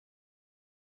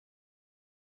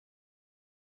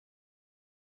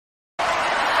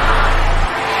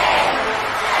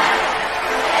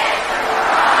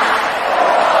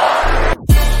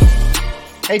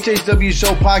HHW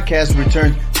Show podcast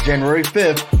returns January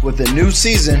 5th with a new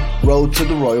season, Road to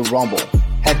the Royal Rumble.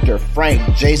 Hector,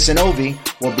 Frank, Jason, Ovi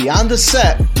will be on the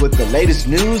set with the latest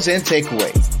news and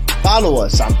takeaways. Follow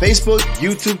us on Facebook,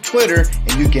 YouTube, Twitter,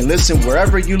 and you can listen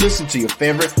wherever you listen to your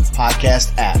favorite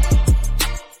podcast app.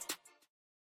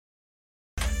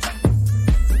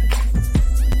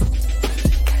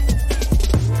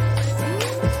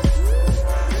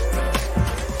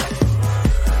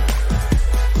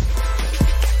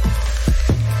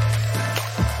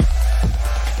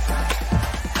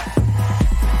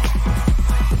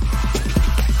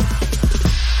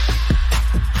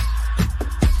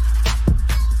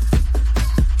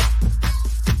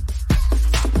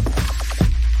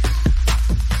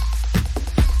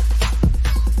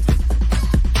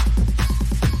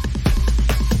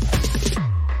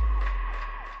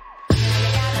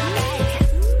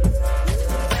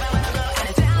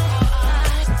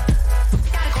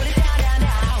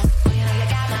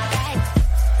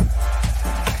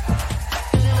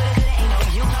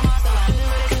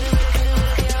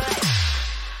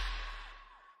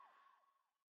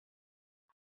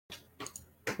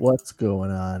 What's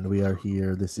going on? We are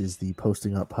here. This is the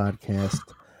Posting Up podcast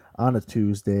on a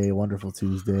Tuesday, wonderful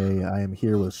Tuesday. I am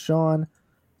here with Sean,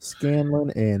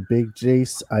 Scanlon, and Big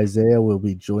Jace. Isaiah will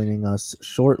be joining us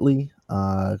shortly.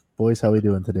 Boys, how we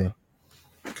doing today?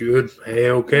 Good. Hey,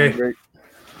 okay. Great.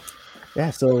 Yeah,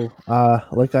 so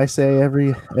like I say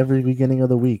every beginning of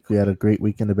the week, we had a great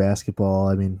weekend of basketball.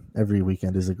 I mean, every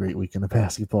weekend is a great weekend of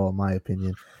basketball, in my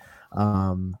opinion.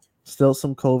 Still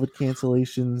some COVID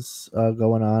cancellations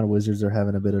going on. Wizards are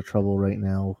having a bit of trouble right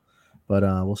now, but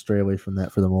we'll stray away from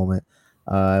that for the moment.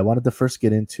 I wanted to first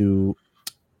get into,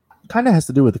 kind of has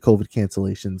to do with the COVID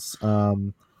cancellations.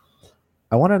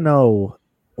 I want to know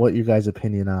what your guys'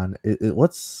 opinion on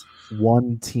what's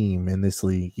one team in this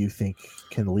league you think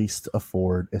can least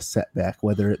afford a setback,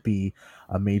 whether it be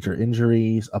a major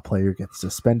injury, a player gets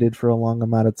suspended for a long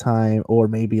amount of time, or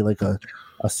maybe like a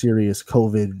serious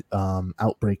COVID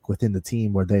outbreak within the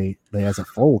team where they as a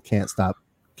whole can't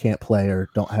play or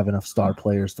don't have enough star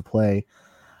players to play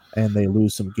and they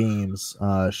lose some games.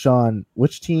 Sean,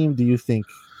 which team do you think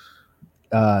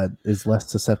is less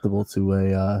susceptible to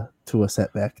a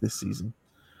setback this season?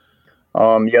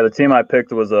 The team I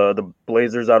picked was the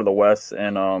Blazers out of the West,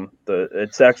 and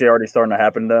it's actually already starting to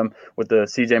happen to them with the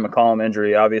CJ McCollum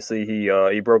injury. Obviously,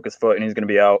 he broke his foot and he's going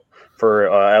to be out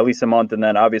for at least a month, and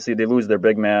then obviously they lose their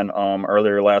big man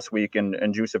earlier last week, and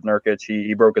Jusuf Nurkic,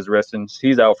 he broke his wrist and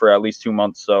he's out for at least 2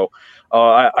 months. So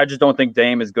I just don't think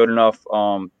Dame is good enough,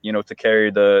 to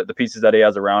carry the pieces that he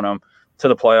has around him to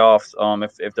the playoffs.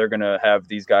 If they're going to have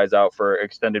these guys out for an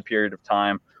extended period of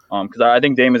time. Because I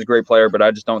think Dame is a great player, but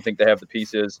I just don't think they have the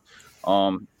pieces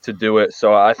to do it.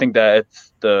 So I think that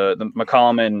it's the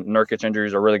McCollum and Nurkic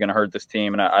injuries are really going to hurt this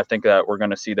team, and I think that we're going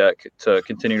to see that to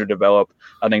continue to develop.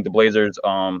 I think the Blazers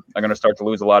are going to start to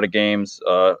lose a lot of games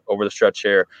over the stretch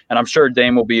here, and I'm sure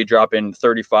Dame will be dropping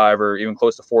 35 or even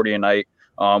close to 40 a night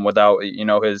without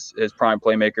his prime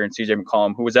playmaker and CJ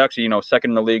McCollum, who was actually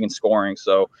second in the league in scoring.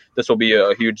 So this will be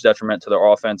a huge detriment to their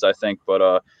offense, I think.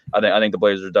 But I think the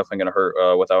Blazers are definitely going to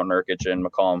hurt without Nurkic and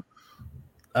McCollum.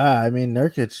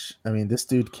 Nurkic, this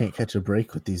dude can't catch a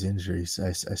break with these injuries.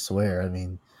 I swear.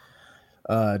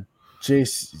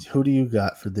 Jace, who do you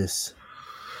got for this?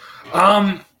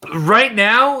 Right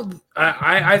now,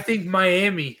 I think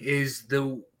Miami is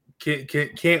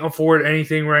can't afford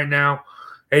anything right now,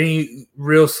 any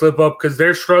real slip up, because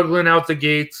they're struggling out the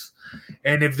gates.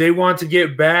 And if they want to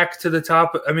get back to the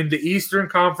top, the Eastern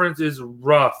Conference is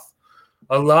rough,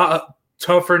 a lot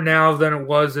tougher now than it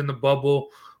was in the bubble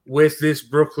with this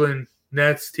Brooklyn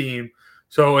Nets team.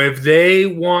 So if they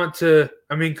want to,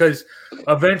 because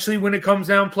eventually when it comes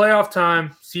down playoff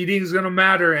time, seeding is going to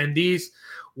matter. And these,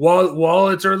 while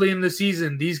it's early in the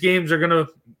season, these games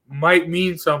might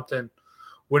mean something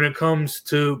when it comes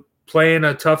to playing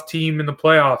a tough team in the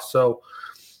playoffs. So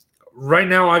right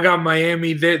now I got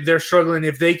Miami. They're struggling.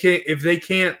 If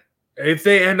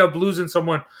they end up losing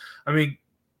someone,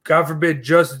 God forbid,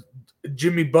 just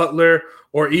Jimmy Butler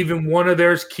or even one of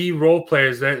their key role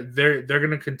players, that they're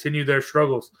going to continue their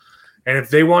struggles. And if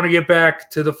they want to get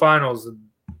back to the finals,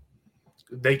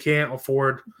 they can't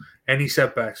afford any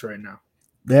setbacks right now.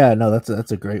 Yeah, no,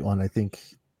 that's a great one. I think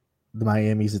the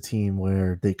Miami's a team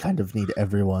where they kind of need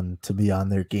everyone to be on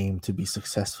their game to be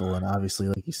successful. And obviously,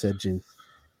 like you said, Jay,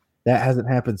 that hasn't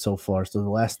happened so far. So the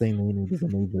last thing they need is a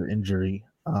major injury.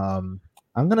 I'm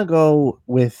going to go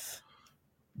with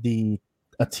a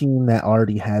team that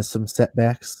already has some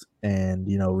setbacks and,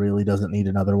 really doesn't need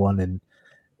another one. And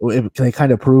they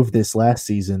kind of proved this last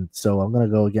season. So I'm going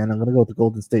to go again. I'm going to go with the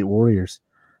Golden State Warriors.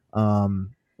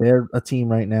 They're a team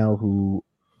right now who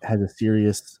has a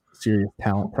serious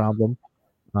talent problem.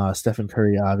 Stephen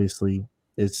Curry obviously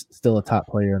is still a top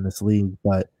player in this league,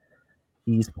 but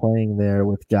he's playing there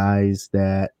with guys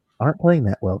that aren't playing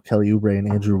that well. Kelly Oubre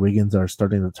and Andrew Wiggins are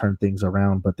starting to turn things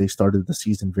around, but they started the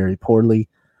season very poorly.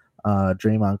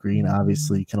 Draymond Green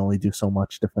obviously can only do so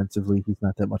much defensively. He's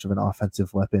not that much of an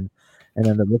offensive weapon. And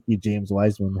then the rookie James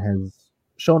Wiseman has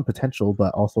shown potential,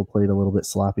 but also played a little bit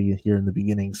sloppy here in the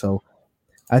beginning. So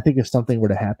I think if something were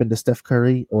to happen to Steph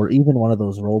Curry or even one of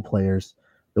those role players,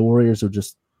 the Warriors would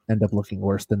just end up looking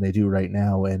worse than they do right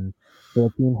now. And they're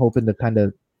a team hoping to kind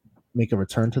of make a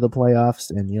return to the playoffs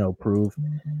and, prove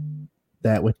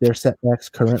that with their setbacks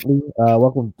currently.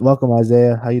 Welcome,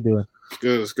 Isaiah. How you doing?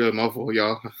 Good, it's good. My fault,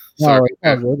 y'all. Sorry.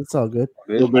 It's all good.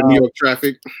 A little bit of New York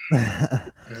traffic.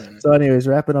 So, anyways,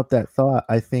 wrapping up that thought,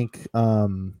 I think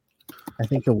the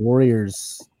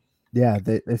Warriors,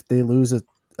 if they lose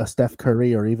a Steph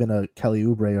Curry or even a Kelly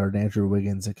Oubre or an Andrew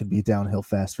Wiggins, it could be downhill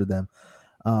fast for them.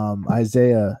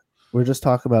 Isaiah, we're just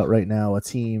talking about right now a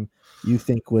team you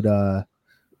think would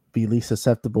be least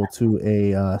susceptible to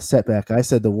a setback. I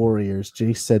said the Warriors.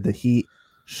 Jace said the Heat.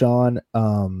 Sean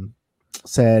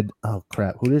said, oh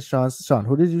crap, who did Sean?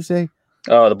 Who did you say?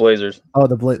 Oh, the Blazers. Oh,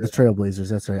 the Trailblazers.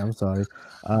 That's right. I'm sorry.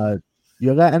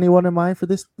 You got anyone in mind for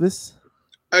this?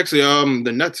 Actually,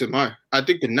 the Nets in mind. I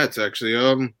think the Nets actually.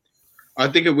 I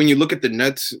think when you look at the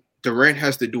Nets, Durant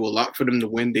has to do a lot for them to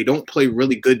win. They don't play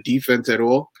really good defense at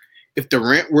all. If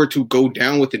Durant were to go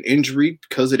down with an injury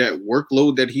because of that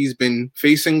workload that he's been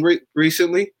facing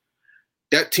recently,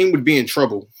 that team would be in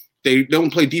trouble. They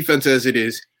don't play defense as it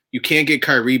is. You can't get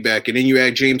Kyrie back. And then you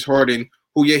add James Harden,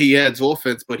 who, he adds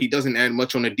offense, but he doesn't add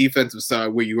much on the defensive side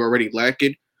where you already lack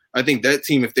it. I think that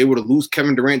team, if they were to lose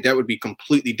Kevin Durant, that would be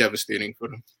completely devastating for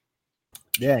them.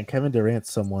 Yeah, and Kevin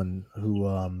Durant's someone who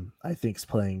I think is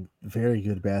playing very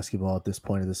good basketball at this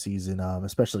point of the season,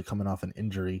 especially coming off an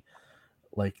injury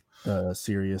like the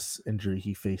serious injury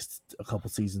he faced a couple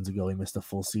seasons ago. He missed a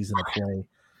full season of play.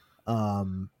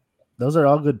 Those are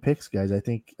all good picks, guys. I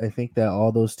think that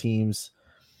all those teams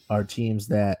are teams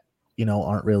that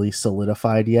aren't really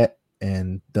solidified yet,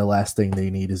 and the last thing they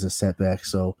need is a setback.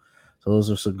 So those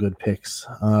are some good picks.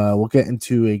 We'll get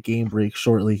into a game break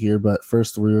shortly here, but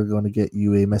first we're going to get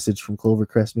you a message from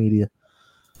Clovercrest Media.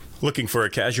 Looking for a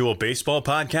casual baseball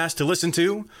podcast to listen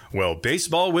to? Well,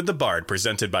 Baseball with the Bard,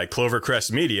 presented by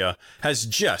Clovercrest Media, has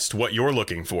just what you're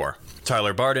looking for.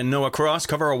 Tyler Bard and Noah Cross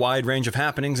cover a wide range of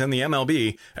happenings in the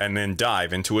MLB and then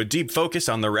dive into a deep focus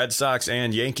on the Red Sox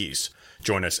and Yankees.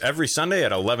 Join us every Sunday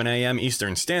at 11 a.m.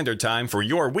 Eastern Standard Time for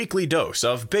your weekly dose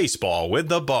of Baseball with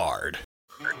the Bard.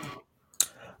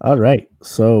 All right,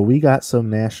 so we got some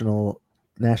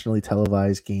nationally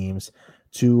televised games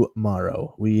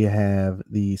tomorrow. We have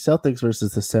the Celtics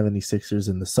versus the 76ers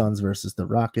and the Suns versus the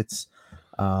Rockets.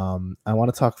 I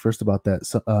want to talk first about that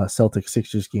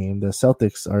Celtics-Sixers game. The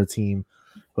Celtics are a team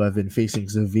who have been facing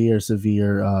severe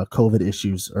COVID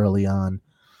issues early on.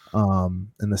 And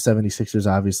the 76ers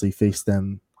obviously faced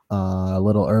them a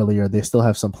little earlier. They still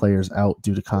have some players out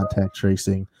due to contact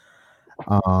tracing.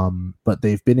 But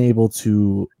they've been able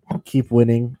to keep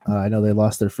winning. I know they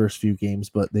lost their first few games,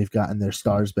 but they've gotten their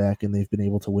stars back and they've been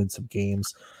able to win some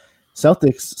games.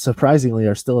 Celtics, surprisingly,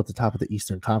 are still at the top of the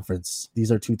Eastern Conference.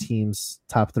 These are two teams,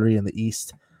 top three in the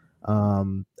East.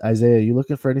 Isaiah, you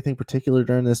looking for anything particular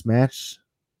during this match?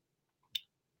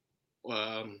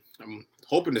 I'm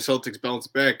hoping the Celtics bounce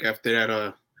back after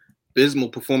that abysmal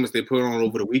performance they put on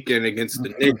over the weekend against the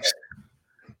Knicks.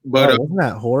 But wasn't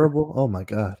that horrible? Oh my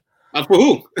God. For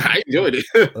who? I enjoyed it.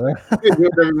 I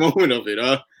enjoyed every moment of it.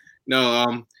 I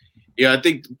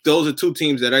think those are two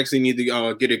teams that actually need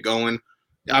to get it going.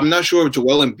 I'm not sure if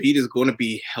Joel Embiid is going to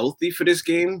be healthy for this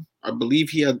game. I believe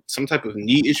he had some type of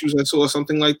knee issues I saw or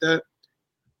something like that.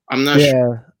 I'm not sure.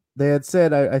 Yeah, they had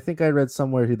said, I think I read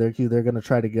somewhere they're going to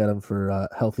try to get him for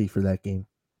healthy for that game.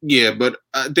 Yeah, but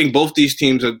I think both these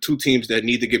teams are two teams that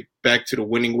need to get back to the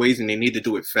winning ways, and they need to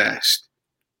do it fast.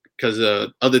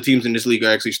 Because other teams in this league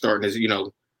are actually starting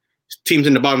to, teams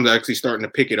in the bottom are actually starting to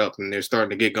pick it up and they're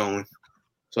starting to get going.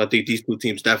 So I think these two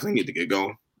teams definitely need to get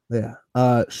going. Yeah.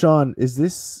 Sean, is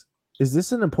this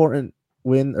an important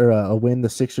win or a win the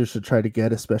Sixers should try to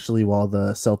get, especially while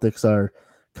the Celtics are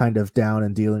kind of down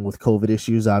and dealing with COVID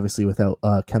issues, obviously without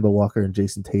Kemba Walker and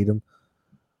Jason Tatum?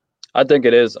 I think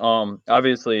it is.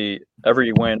 Obviously,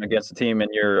 every win against a team in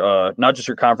your not just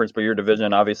your conference but your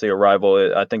division, obviously a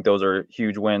rival. I think those are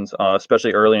huge wins,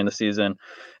 especially early in the season.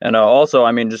 And also,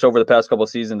 I mean, just over the past couple of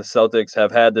seasons, the Celtics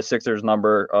have had the Sixers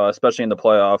number, especially in the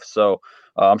playoffs. So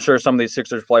I'm sure some of these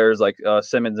Sixers players like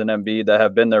Simmons and Embiid that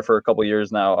have been there for a couple of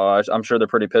years now, I'm sure they're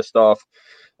pretty pissed off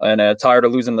and tired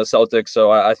of losing the Celtics. So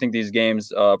I think these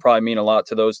games probably mean a lot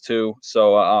to those two.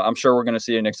 So I'm sure we're going to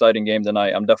see an exciting game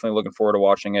tonight. I'm definitely looking forward to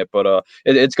watching it. But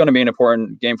it's going to be an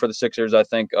important game for the Sixers. I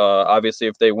think obviously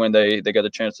if they win, they get a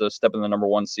chance to step in the number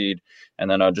 1 seed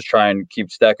and then just try and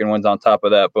keep stacking wins on top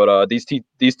of that. But these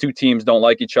two teams don't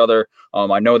like each other.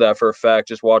 I know that for a fact,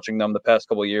 just watching them the past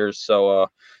couple of years. So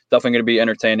definitely going to be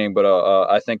entertaining, but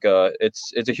I think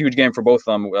it's a huge game for both of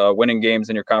them. Winning games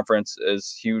in your conference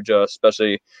is huge,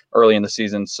 especially early in the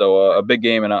season. So a big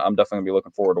game, and I'm definitely going to be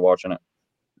looking forward to watching it.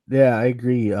 Yeah, I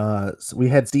agree. So we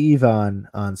had Steve on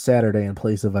Saturday in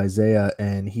place of Isaiah,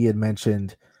 and he had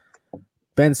mentioned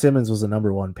Ben Simmons was the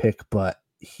number 1 pick, but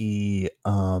he's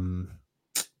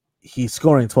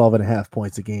scoring 12.5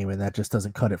 points a game, and that just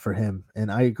doesn't cut it for him.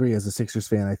 And I agree, as a Sixers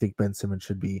fan, I think Ben Simmons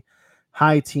should be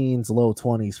high teens, low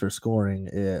 20s for scoring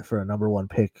for a number 1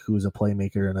 pick who's a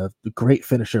playmaker and a great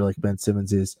finisher like Ben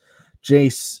Simmons is.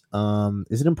 Jace,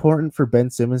 is it important for Ben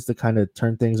Simmons to kind of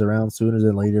turn things around sooner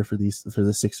than later for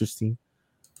the Sixers team?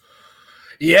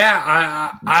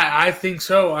 Yeah, I think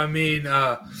so. I mean,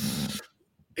 I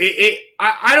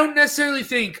don't necessarily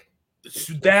think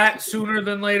that sooner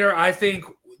than later. I think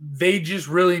they just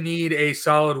really need a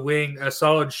solid wing, a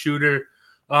solid shooter.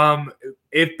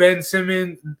 If Ben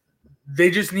Simmons, they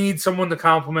just need someone to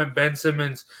complement Ben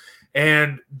Simmons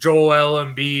and Joel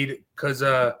Embiid because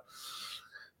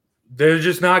they're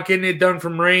just not getting it done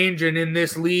from range. And in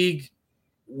this league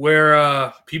where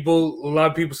a lot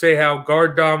of people say how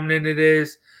guard dominant it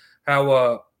is,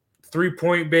 how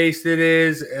 3-point based it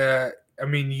is, I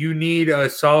mean, you need a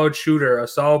solid shooter, a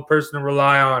solid person to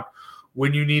rely on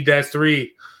when you need that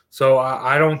 3. So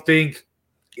I don't think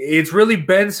it's really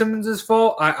Ben Simmons'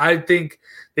 fault. I think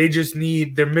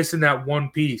they're missing that one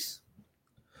piece.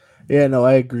 Yeah, no,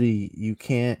 I agree. You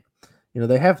can't,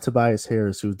 they have Tobias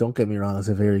Harris, who, don't get me wrong, is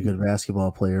a very good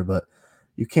basketball player, but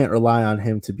you can't rely on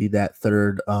him to be that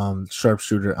third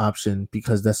sharpshooter option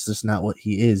because that's just not what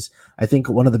he is. I think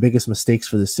one of the biggest mistakes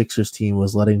for the Sixers team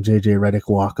was letting JJ Redick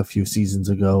walk a few seasons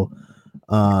ago.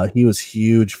 He was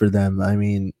huge for them. I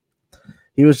mean,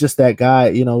 he was just that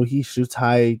guy. He shoots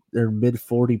high or mid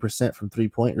 40% from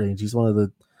 3-point range. He's one of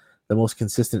the most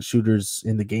consistent shooters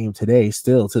in the game today,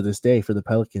 still to this day for the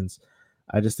Pelicans.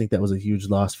 I just think that was a huge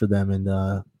loss for them, and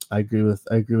I agree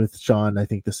with Sean. I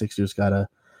think the Sixers gotta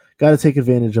take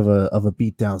advantage of a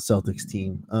beat down Celtics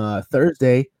team.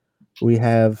 Thursday, we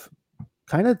have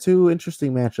kind of 2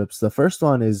 interesting matchups. The first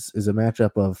one is a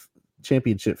matchup of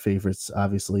championship favorites,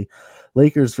 obviously,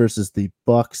 Lakers versus the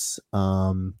Bucks.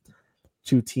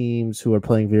 2 teams who are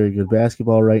playing very good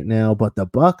basketball right now, but the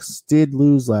Bucks did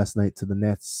lose last night to the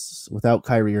Nets without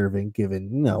Kyrie Irving,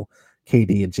 given,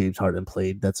 KD and James Harden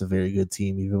played. That's a very good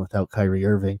team, even without Kyrie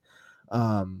Irving.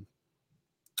 Sean,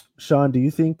 do you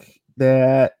think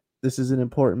that this is an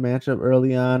important matchup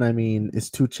early on? I mean, is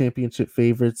 2 championship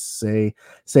favorites, say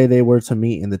they were to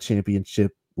meet in the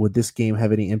championship, would this game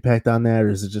have any impact on that, or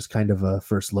is it just kind of a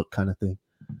first look kind of thing?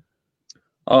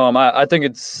 I think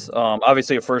it's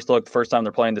obviously a first look, the first time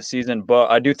they're playing the season, but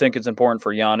I do think it's important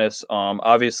for Giannis.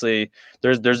 Obviously,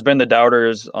 there's been the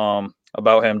doubters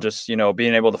about him just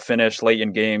being able to finish late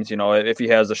in games. If he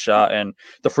has a shot, and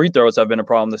the free throws have been a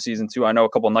problem this season too. I know a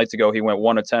couple of nights ago he went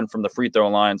 1 of 10 from the free throw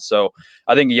line. So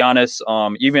I think Giannis,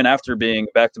 even after being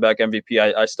back-to-back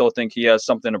MVP, I still think he has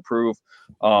something to prove.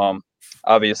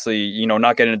 Obviously,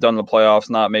 not getting it done in the playoffs,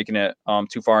 not making it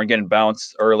too far, and getting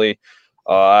bounced early.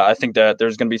 I think that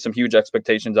there's going to be some huge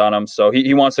expectations on him. So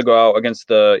he wants to go out against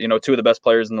the 2 of the best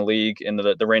players in the league and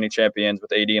the reigning champions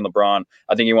with AD and LeBron.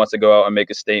 I think he wants to go out and make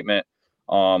a statement.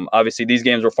 Obviously, these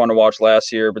games were fun to watch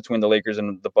last year between the Lakers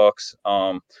and the Bucks.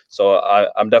 So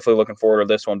I'm definitely looking forward to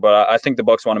this one. But I think the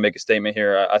Bucks want to make a statement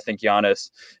here. I think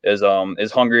Giannis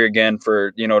is hungry again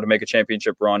for to make a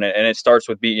championship run, and it starts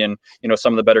with beating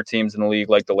some of the better teams in the league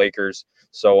like the Lakers.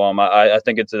 So I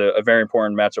think it's a very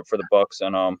important matchup for the Bucks,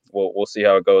 and we'll see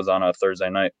how it goes on a Thursday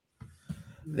night.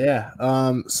 Yeah.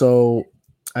 So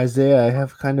Isaiah, I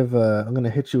have kind of I'm going to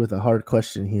hit you with a hard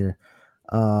question here.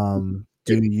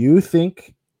 Do you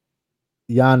think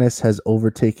Giannis has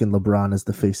overtaken LeBron as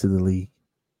the face of the league?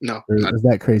 No. Or is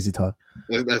that crazy talk?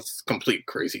 That's complete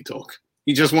crazy talk.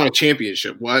 He just won a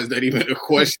championship. Why is that even a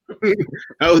question?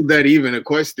 How is that even a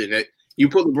question? That you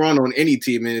put LeBron on any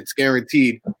team and it's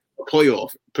guaranteed a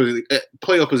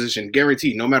playoff position,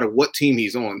 guaranteed, no matter what team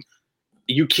he's on.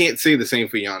 You can't say the same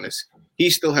for Giannis. He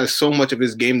still has so much of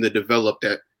his game to develop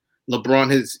that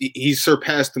LeBron he's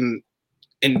surpassed him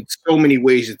in so many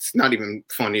ways. It's not even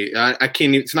funny. I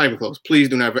can't even, it's not even close. Please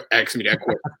do not ever ask me that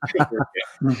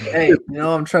question. Hey,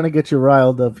 I'm trying to get you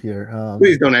riled up here.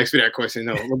 Please don't ask me that question.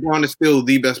 No, LeBron is still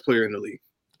the best player in the league.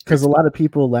 Because a lot of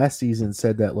people last season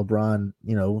said that LeBron,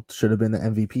 should have been the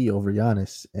MVP over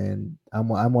Giannis, and I'm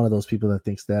one of those people that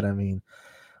thinks that. I mean,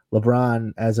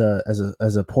 LeBron as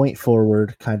a point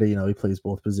forward, kind of, he plays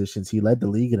both positions. He led the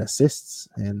league in assists,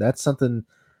 and that's something.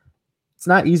 It's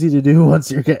not easy to do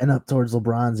once you're getting up towards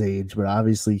LeBron's age, but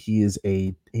obviously he is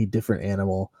a different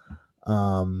animal,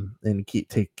 and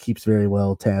keeps very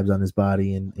well tabs on his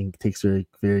body and takes very,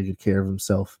 very good care of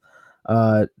himself.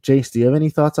 Jace, do you have any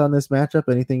thoughts on this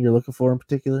matchup? Anything you're looking for in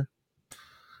particular?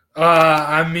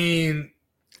 I mean,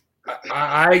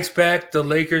 I expect the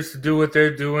Lakers to do what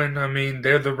they're doing. I mean,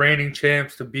 they're the reigning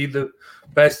champs. To be the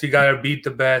best, you got to beat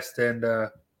the best. And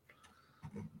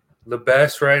the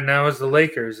best right now is the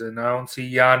Lakers. And I don't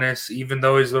see Giannis, even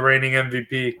though he's the reigning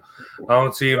MVP, I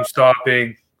don't see him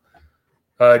stopping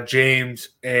James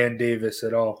and Davis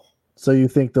at all. So you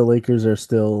think the Lakers are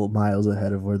still miles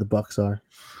ahead of where the Bucks are?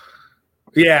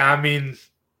 Yeah, I mean,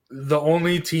 the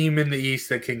only team in the East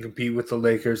that can compete with the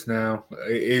Lakers now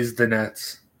is the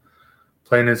Nets.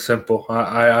 Plain and simple.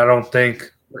 I don't think.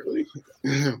 Really?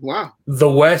 Wow. The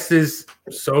West is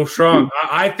so strong.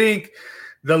 I think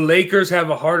the Lakers have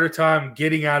a harder time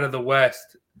getting out of the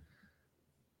West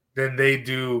than they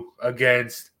do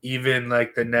against even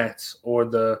like the Nets or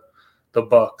the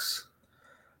Bucks.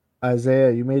 Isaiah,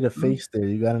 you made a face there.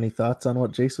 You got any thoughts on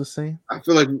what Jace was saying? I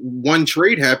feel like one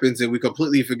trade happens and we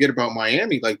completely forget about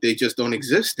Miami. Like they just don't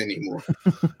exist anymore.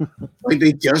 Like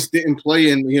they just didn't play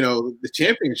in, the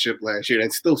championship last year.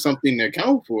 That's still something to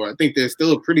account for. I think they're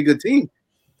still a pretty good team.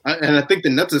 And I think the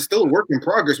Nets are still a work in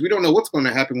progress. We don't know what's going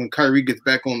to happen when Kyrie gets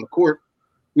back on the court.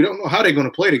 We don't know how they're going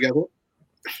to play together.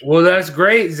 Well, that's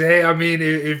great, Zay. I mean,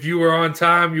 if you were on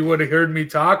time, you would have heard me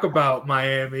talk about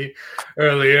Miami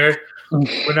earlier.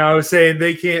 When I was saying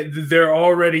they're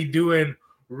already doing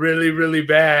really, really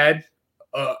bad.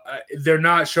 They're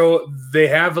not they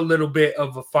have a little bit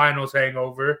of a finals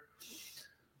hangover.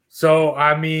 So,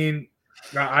 I mean,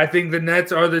 I think the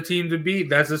Nets are the team to beat.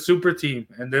 That's a super team.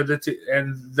 And they're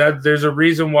there's a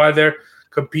reason why they're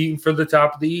competing for the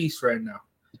top of the East right now.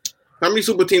 How many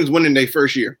super teams win in their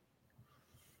first year?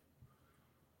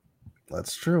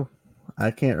 That's true.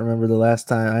 I can't remember the last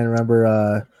time. I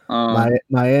remember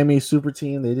Miami super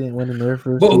team. They didn't win in their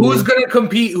first. But who's going to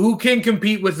compete? Who can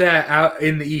compete with that out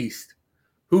in the East?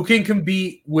 Who can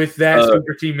compete with that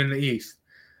super team in the East?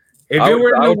 If it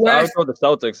were in the West, I would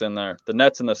throw the Celtics in there. The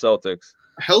Nets and the Celtics.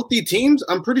 Healthy teams.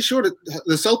 I'm pretty sure that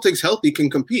the Celtics healthy can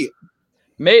compete.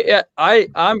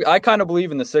 I kind of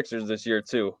believe in the Sixers this year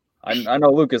too. I know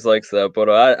Lucas likes that, but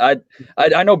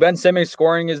I know Ben Simmons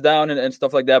scoring is down and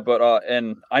stuff like that. But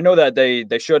and I know that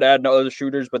they should add other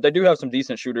shooters, but they do have some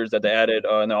decent shooters that they added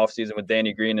in the offseason with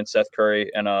Danny Green and Seth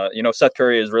Curry. And Seth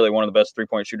Curry is really one of the best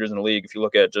 3-point shooters in the league if you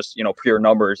look at just pure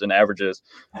numbers and averages.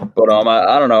 But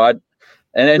I don't know.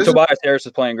 And Tobias Harris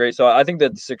is playing great, so I think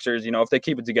that the Sixers, if they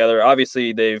keep it together,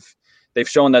 obviously they've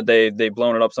shown that they've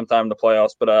blown it up sometime in the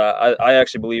playoffs. But I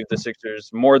actually believe the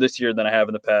Sixers more this year than I have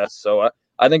in the past. So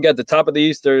I think at the top of the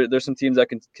East, there's some teams that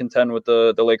can contend with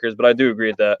the Lakers, but I do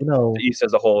agree that the East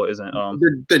as a whole isn't.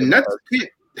 The Nets can't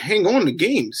hang on to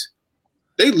games.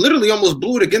 They literally almost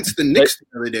blew it against the Knicks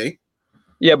the other day.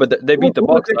 Yeah, but they beat the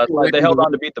Bucks last night. They held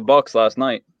on to beat the Bucks last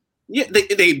night. Yeah,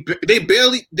 they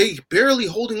barely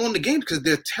holding on to games because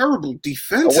they're terrible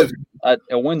defensive.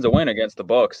 A win's a win against the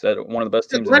Bucks. That one of the best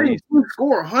teams in the East.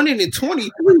 Score 123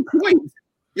 points.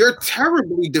 You're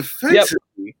terribly defensively.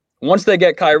 Yep. Once they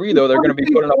get Kyrie, though, they're going to be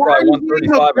putting up probably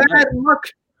 135.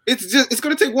 It's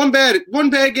going to take one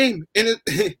bad game, and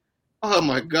oh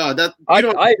my God, I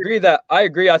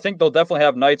agree. I think they'll definitely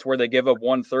have nights where they give up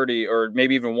 130 or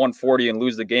maybe even 140 and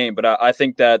lose the game. But I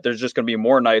think that there's just going to be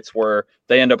more nights where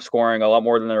they end up scoring a lot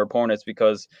more than their opponents,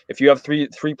 because if you have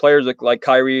three players like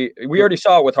Kyrie, we already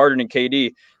saw it with Harden and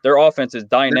KD. Their offense is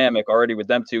dynamic already with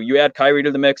them two. You add Kyrie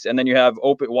to the mix, and then you have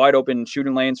wide open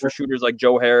shooting lanes for shooters like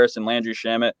Joe Harris and Landry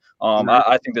Shamet.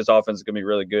 I think this offense is going to be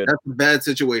really good. That's a bad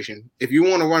situation. If you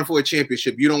want to run for a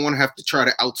championship, you don't want to have to try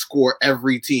to outscore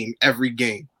every team every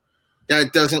game.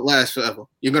 That doesn't last forever.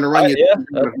 You're going to run your team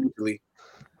eventually.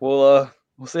 We'll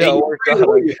see how it works out.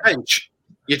 Your bench.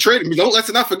 You traded me.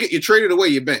 Let's not forget you traded away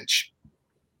your bench.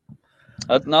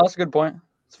 That's a good point.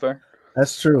 It's fair.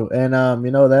 That's true, and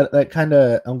that kind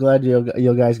of I'm glad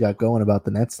you guys got going about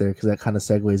the Nets there because that kind of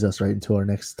segues us right into our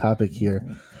next topic here.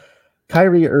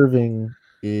 Kyrie Irving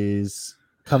is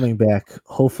coming back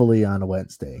hopefully on a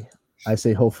Wednesday. I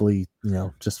say hopefully,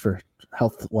 just for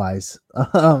health wise.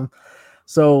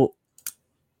 So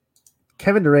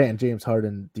Kevin Durant and James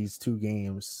Harden, these 2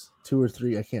 games, 2 or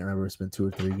 3, I can't remember. It's been 2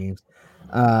 or 3 games.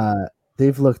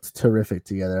 They've looked terrific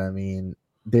together. I mean,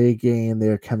 they gained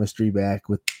their chemistry back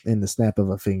in the snap of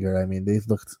a finger. I mean, they've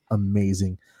looked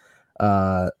amazing.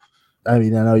 I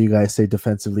know you guys say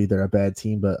defensively they're a bad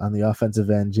team, but on the offensive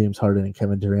end, James Harden and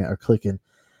Kevin Durant are clicking.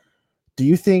 Do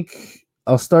you think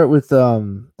I'll start with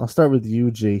you,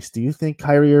 Jace. Do you think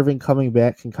Kyrie Irving coming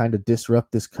back can kind of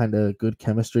disrupt this kind of good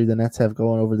chemistry the Nets have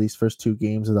going over these first 2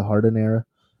 games of the Harden era?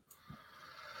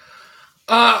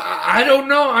 I don't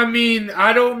know. I mean,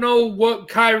 I don't know what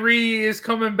Kyrie is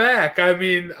coming back. I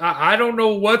mean, I don't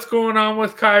know what's going on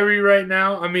with Kyrie right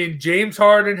now. I mean, James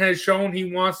Harden has shown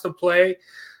he wants to play.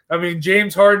 I mean,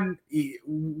 James Harden,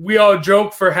 we all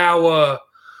joke for how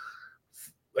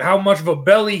much of a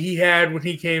belly he had when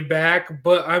he came back.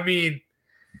 But, I mean,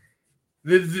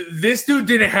 this dude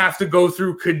didn't have to go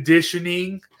through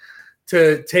conditioning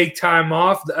to take time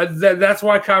off. That's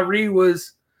why Kyrie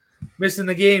was missing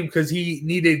the game, because he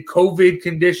needed COVID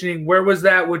conditioning. Where was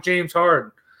that with James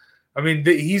Harden? I mean,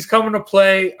 he's coming to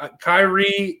play.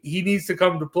 Kyrie, he needs to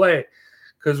come to play,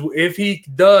 because if he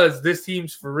does, this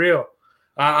team's for real.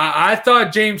 I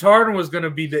thought James Harden was going to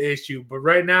be the issue, but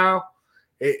right now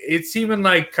it's seeming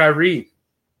like Kyrie.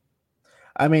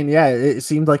 I mean, yeah, it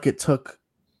seemed like it took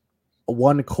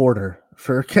 1 quarter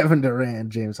for Kevin Durant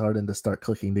and James Harden to start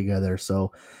clicking together.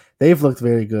 So they've looked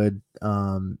very good.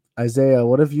 Isaiah,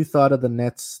 what have you thought of the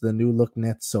Nets, the new look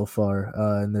Nets so far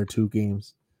in their 2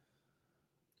 games?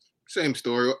 Same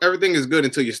story. Everything is good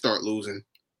until you start losing.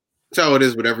 That's how it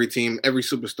is with every team, every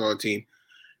superstar team.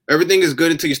 Everything is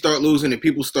good until you start losing and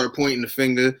people start pointing the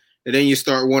finger, and then you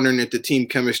start wondering if the team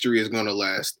chemistry is going to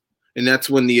last. And that's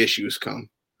when the issues come.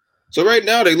 So right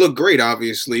now they look great,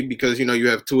 obviously, because, you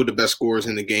have 2 of the best scorers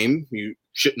in the game. You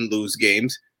shouldn't lose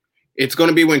games. It's going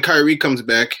to be when Kyrie comes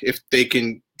back, if they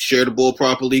can share the ball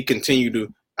properly, continue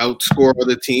to outscore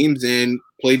other teams, and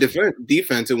play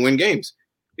defense and win games.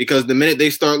 Because the minute they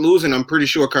start losing, I'm pretty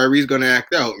sure Kyrie's going to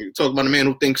act out. You talk about a man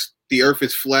who thinks the earth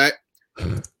is flat.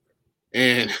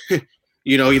 And,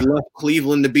 he left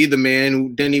Cleveland to be the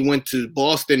man. Then he went to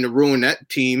Boston to ruin that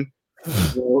team.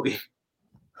 So,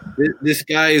 this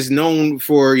guy is known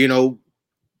for,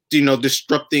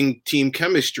 disrupting team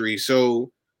chemistry.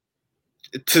 So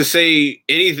to say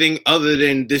anything other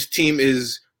than this team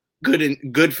is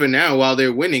good for now while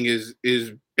they're winning is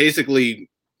basically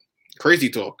crazy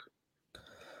talk.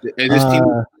 And this team,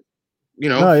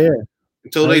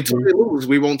 until they lose,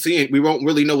 we won't see it. We won't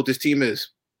really know what this team is.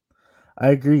 I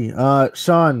agree.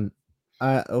 Sean,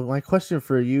 my question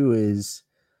for you is,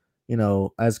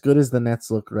 as good as the Nets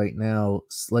look right now,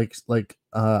 like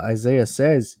Isaiah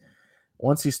says,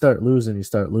 once you start losing,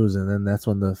 then that's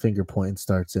when the finger pointing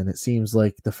starts. And it seems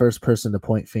like the first person to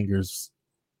point fingers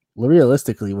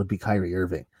realistically would be Kyrie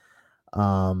Irving.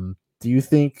 Do you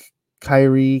think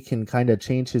Kyrie can kind of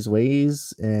change his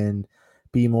ways and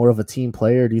be more of a team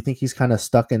player? Do you think he's kind of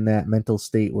stuck in that mental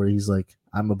state where he's like,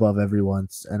 I'm above everyone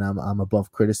and I'm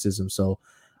above criticism, so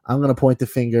I'm going to point the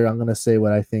finger. I'm going to say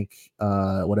what I think,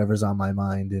 whatever's on my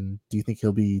mind. And do you think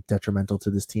he'll be detrimental to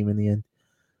this team in the end?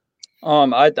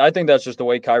 I think that's just the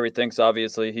way Kyrie thinks.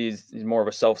 Obviously, he's more of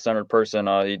a self-centered person.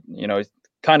 He's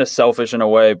kind of selfish in a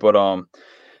way, but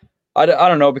I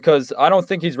don't know, because I don't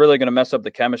think he's really going to mess up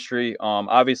the chemistry.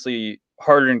 Obviously,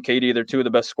 Harden and KD, they're 2 of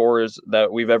the best scorers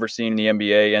that we've ever seen in the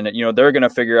NBA, and they're going to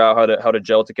figure out how to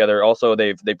gel together. Also,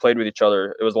 they played with each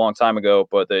other. It was a long time ago,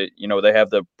 but they have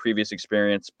the previous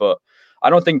experience. But I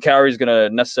don't think Kyrie's going to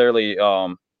necessarily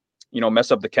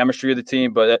mess up the chemistry of the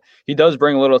team. But he does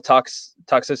bring a little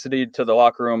toxicity to the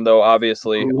locker room, though.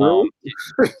 Obviously,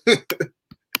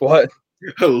 what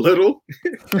a little,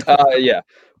 yeah.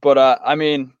 But I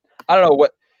mean, I don't know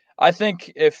what I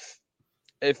think if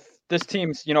this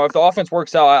team's, if the offense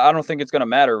works out, I don't think it's going to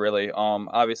matter really.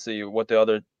 Obviously what the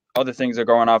other things are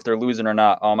going on, if they're losing or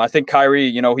not. I think Kyrie,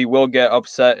 he will get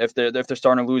upset if they're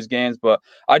starting to lose games, but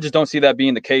I just don't see that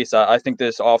being the case. I think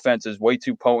this offense is way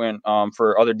too potent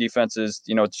for other defenses,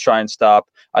 to try and stop.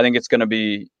 I think it's going to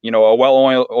be, a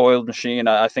well-oiled machine.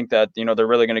 I think that, they're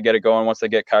really going to get it going once they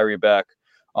get Kyrie back.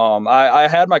 I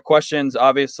had my questions,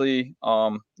 obviously,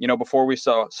 before we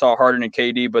saw Harden and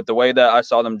KD, but the way that I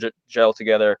saw them gel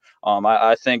together,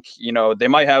 I think, they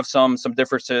might have some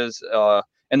differences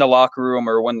in the locker room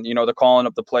or when, they're calling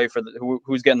up the play for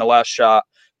who's getting the last shot.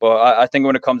 But I think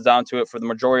when it comes down to it, for the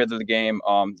majority of the game,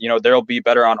 they'll be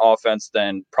better on offense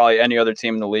than probably any other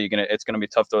team in the league, and it's going to be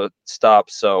tough to stop.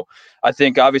 So I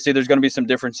think obviously there's going to be some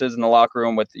differences in the locker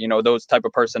room with, those type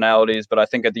of personalities. But I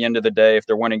think at the end of the day, if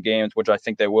they're winning games, which I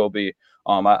think they will be,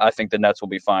 I think the Nets will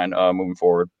be fine moving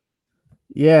forward.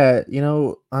 Yeah,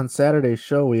 on Saturday's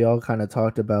show, we all kind of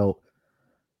talked about,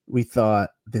 we thought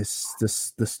the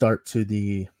start to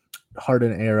the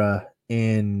Harden era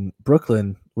in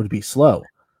Brooklyn would be slow.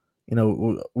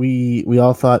 We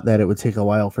all thought that it would take a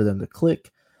while for them to click.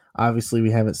 Obviously,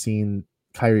 we haven't seen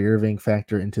Kyrie Irving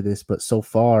factor into this, but so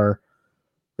far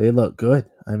they look good.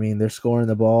 I mean, they're scoring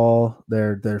the ball,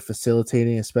 they're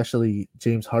facilitating, especially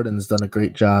James Harden's done a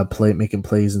great job making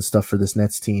plays and stuff for this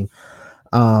Nets team.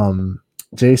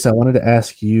 Jace, I wanted to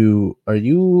ask you, are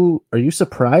you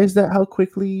surprised at how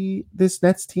quickly this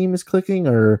Nets team is clicking,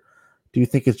 or do you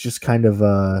think it's just kind of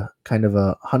a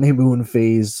honeymoon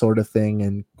phase sort of thing,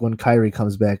 and when Kyrie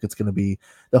comes back, it's going to be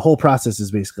the whole process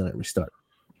is basically going to restart?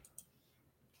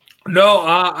 No,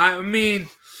 I mean,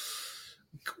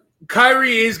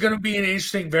 Kyrie is going to be an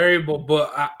interesting variable,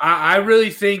 but I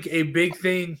really think a big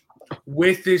thing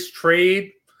with this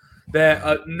trade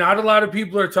that not a lot of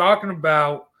people are talking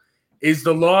about is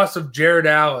the loss of Jared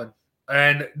Allen.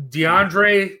 And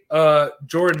DeAndre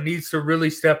Jordan needs to really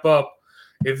step up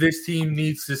if this team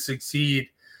needs to succeed.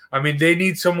 I mean, they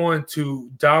need someone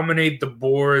to dominate the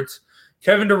boards.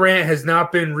 Kevin Durant has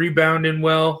not been rebounding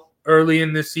well early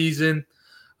in the season.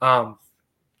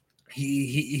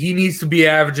 He needs to be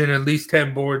averaging at least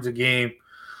 10 boards a game.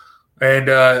 And,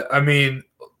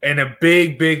 and a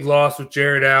big loss with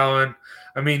Jared Allen.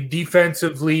 I mean,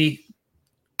 defensively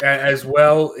as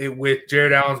well, with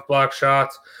Jared Allen's block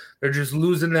shots, they're just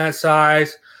losing that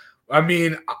size. I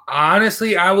mean,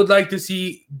 honestly, I would like to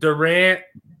see Durant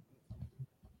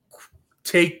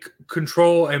take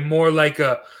control and more like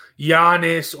a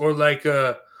Giannis or like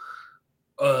a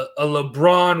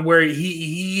LeBron, where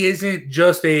he isn't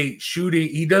just a shooting.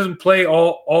 He doesn't play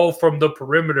all from the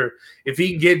perimeter. If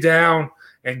he can get down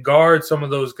and guard some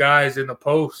of those guys in the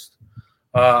post,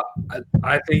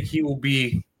 I think he will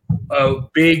be a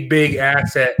big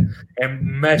asset and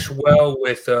mesh well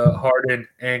with Harden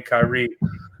and Kyrie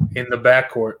in the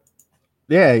backcourt.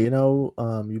 Yeah, you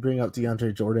bring up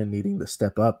DeAndre Jordan needing to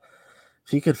step up.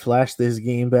 If he could flash this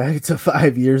game back to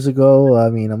 5 years ago, I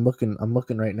mean, I'm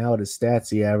looking right now at his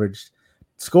stats. He averaged,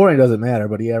 scoring doesn't matter,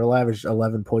 but he averaged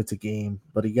 11 points a game,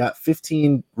 but he got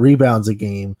 15 rebounds a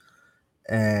game,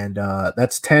 and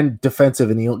that's 10 defensive,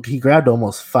 and he grabbed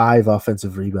almost 5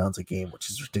 offensive rebounds a game, which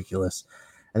is ridiculous.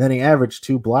 And then he averaged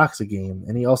 2 blocks a game,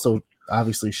 and he also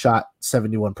obviously shot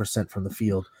 71% from the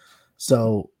field.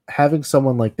 So having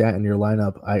someone like that in your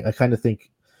lineup, I kind of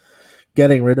think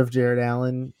getting rid of Jared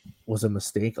Allen was a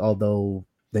mistake, although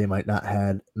they might not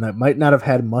have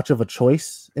had much of a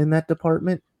choice in that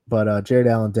department. But Jared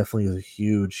Allen definitely is a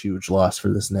huge loss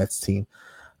for this Nets team.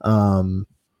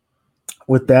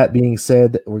 With that being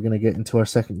said, we're going to get into our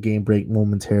second game break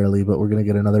momentarily, but we're going to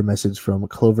get another message from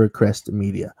Clovercrest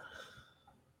Media.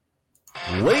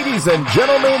 Ladies and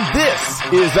gentlemen, this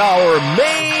is our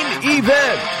main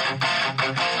event.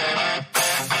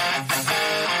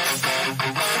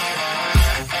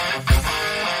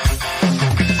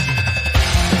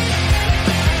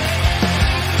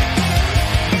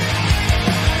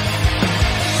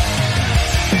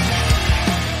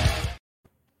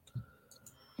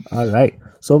 All right.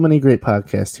 So many great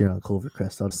podcasts here on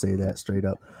Clovercrest. I'll just say that straight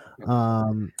up.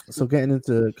 So getting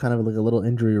into kind of like a little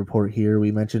injury report here.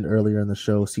 We mentioned earlier in the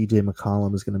show, CJ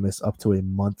McCollum is going to miss up to a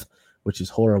month, which is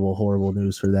horrible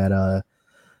news for that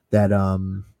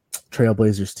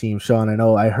Trailblazers team. Sean,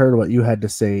 I heard what you had to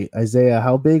say. Isaiah,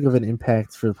 how big of an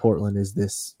impact for Portland is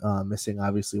this missing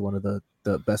obviously one of the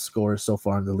best scorers so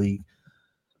far in the league?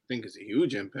 I think it's a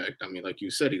huge impact. I mean, like you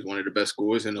said, he's one of the best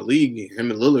scorers in the league.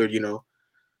 Him and Lillard,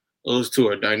 those two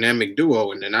are a dynamic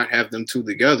duo, and to not have them two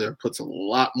together puts a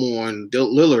lot more on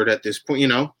Lillard at this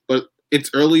point, But it's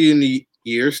early in the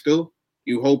year still.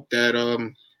 You hope that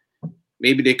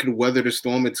maybe they could weather the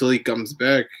storm until he comes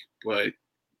back, but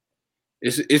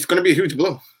it's going to be a huge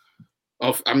blow.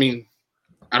 I mean,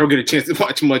 I don't get a chance to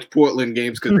watch much Portland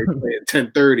games because they play at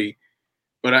 10:30,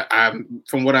 but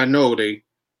from what I know,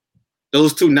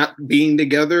 those two not being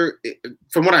together,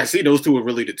 from what I see, those two are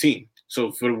really the team. So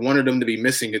for one of them to be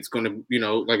missing, it's going to,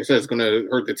 like I said, it's going to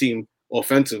hurt the team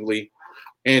offensively.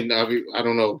 And I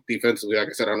don't know, defensively, like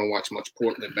I said, I don't watch much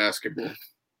Portland basketball.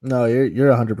 No,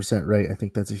 you're 100% right. I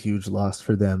think that's a huge loss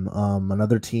for them.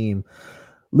 Another team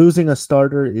losing a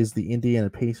starter is the Indiana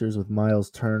Pacers with Miles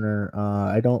Turner.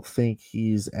 I don't think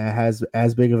has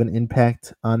as big of an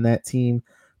impact on that team,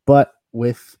 but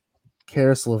with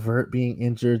Karis LeVert being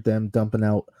injured, them dumping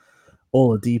out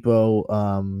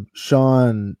Oladipo.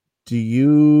 Sean, do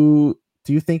you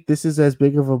think this is as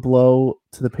big of a blow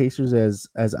to the Pacers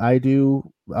as I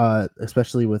do,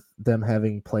 especially with them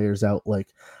having players out?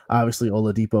 Like obviously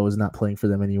Oladipo is not playing for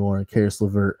them anymore, and Karis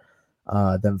LeVert,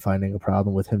 them finding a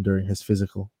problem with him during his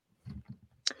physical.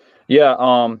 Yeah,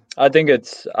 I think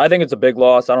it's a big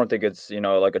loss. I don't think it's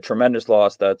like a tremendous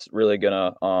loss that's really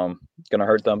gonna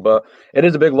hurt them, but it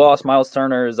is a big loss. Miles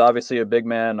Turner is obviously a big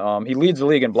man. He leads the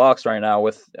league in blocks right now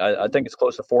with I think it's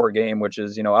close to 4 a game, which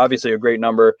is obviously a great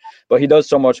number. But he does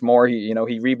so much more.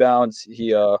 He rebounds.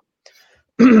 He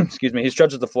excuse me. He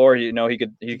stretches the floor. He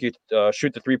could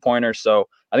shoot the 3-pointers. So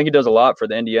I think he does a lot for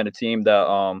the Indiana team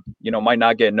that might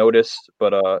not get noticed,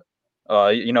 but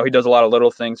he does a lot of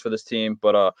little things for this team,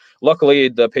 but luckily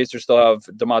the Pacers still have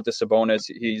Domantas Sabonis.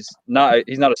 He's not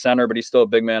a center, but he's still a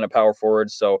big man, a power forward.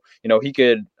 So he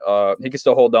could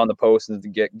still hold down the post and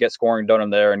get scoring done in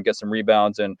there and get some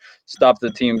rebounds and stop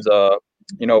the team's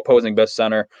opposing best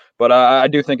center. But I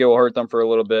do think it will hurt them for a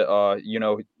little bit.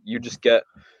 You just get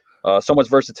so much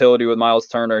versatility with Miles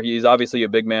Turner. He's obviously a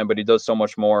big man, but he does so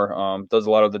much more. Does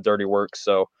a lot of the dirty work.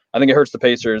 So I think it hurts the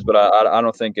Pacers, but I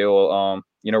don't think it will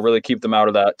really keep them out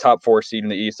of that top 4 seed in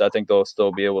the East. I think they'll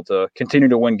still be able to continue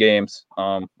to win games.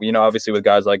 Obviously with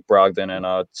guys like Brogdon and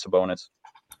Sabonis.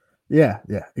 Yeah,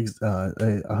 I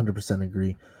 100%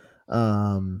 agree.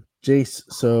 Jace,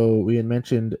 so we had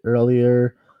mentioned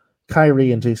earlier,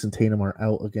 Kyrie and Jason Tatum are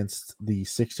out against the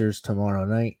Sixers tomorrow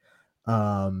night.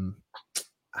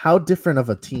 How different of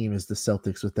a team is the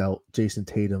Celtics without Jason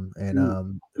Tatum,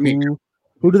 and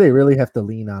who do they really have to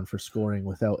lean on for scoring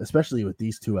without, especially with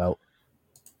these two out?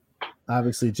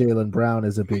 Obviously, Jaylen Brown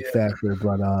is a big factor,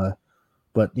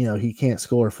 but he can't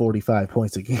score 45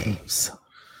 points a game. So.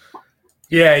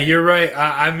 Yeah, you're right.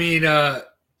 I mean,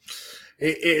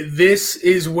 this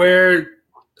is where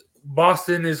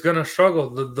Boston is going to struggle.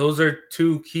 Those are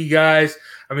 2 key guys.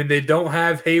 I mean, they don't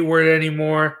have Hayward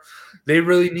anymore. They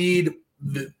really need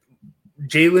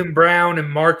Jaylen Brown and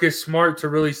Marcus Smart to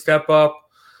really step up.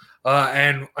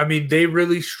 And, I mean, they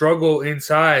really struggle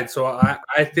inside. So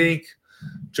I think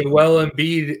Joel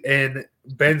Embiid and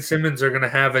Ben Simmons are going to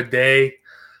have a day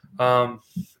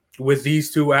with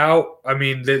these 2 out. I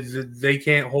mean, they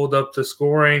can't hold up to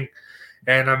scoring.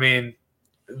 And, I mean,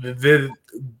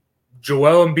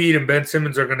 Joel Embiid and Ben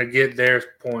Simmons are going to get their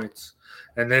points.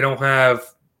 And they don't have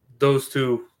those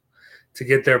 2 to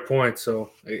get their points. So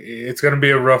it's going to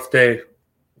be a rough day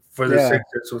for the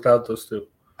Sixers without those 2.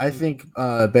 I think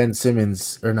Joel Embiid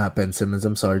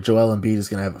is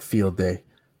going to have a field day.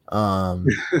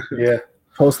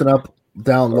 Posting up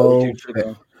down low,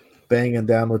 banging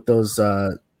down with those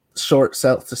short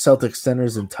Celtics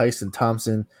centers and Tice and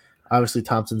Thompson. Obviously,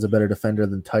 Thompson's a better defender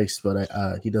than Tice, but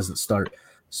he doesn't start.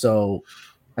 So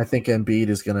I think Embiid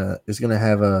is gonna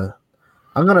have a.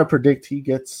 I'm gonna predict he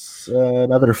gets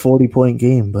another 40-point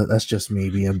game, but that's just me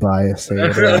being biased.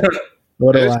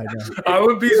 What do I know? I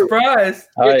would be surprised.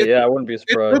 I wouldn't be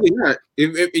surprised. It's really not.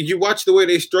 If you watch the way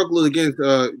they struggled against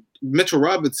Mitchell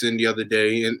Robinson the other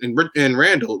day and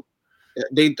Randall,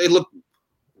 they look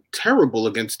terrible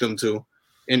against them too.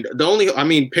 And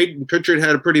Peyton Pritchard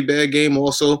had a pretty bad game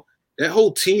also. That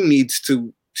whole team needs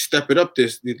to step it up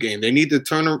this game. They need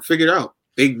to figure it out.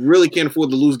 They really can't afford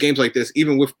to lose games like this,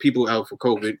 even with people out for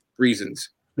COVID reasons.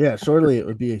 Yeah, surely it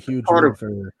would be a huge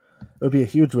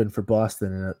win for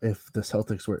Boston, and if the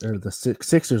Celtics or the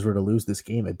Sixers were to lose this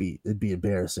game, it'd be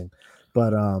embarrassing.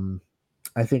 But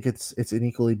I think it's an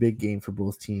equally big game for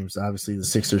both teams. Obviously, the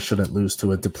Sixers shouldn't lose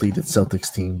to a depleted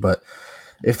Celtics team, but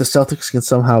if the Celtics can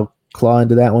somehow claw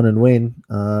into that one and win,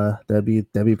 that'd be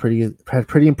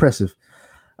pretty impressive.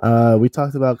 We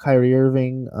talked about Kyrie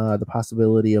Irving, the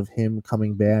possibility of him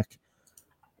coming back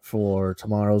for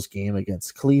tomorrow's game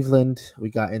against Cleveland. We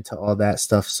got into all that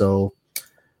stuff, so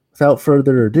without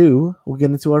further ado, we'll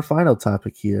get into our final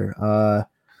topic here. I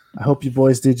hope you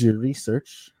boys did your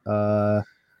research. I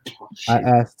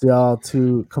asked y'all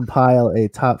to compile a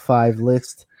top 5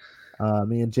 list.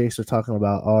 Me and Jace were talking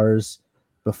about ours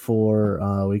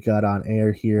before we got on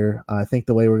air here. I think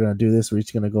the way we're going to do this, we're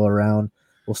each going to go around.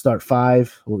 We'll start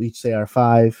 5. We'll each say our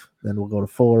 5. Then we'll go to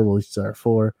 4. We'll each say our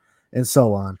 4, and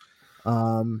so on.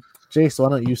 Jace, why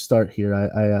don't you start here?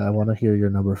 I want to hear your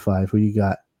number 5. Who you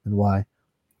got and why?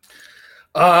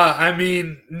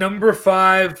 Number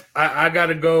 5, I got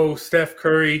to go Steph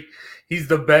Curry. He's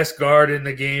the best guard in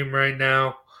the game right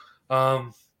now.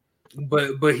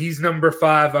 But he's number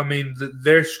 5.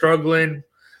 They're struggling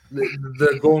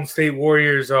the Golden State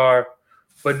Warriors are,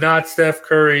 but not Steph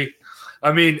Curry.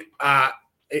 I mean,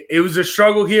 it was a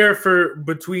struggle here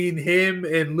between him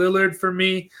and Lillard for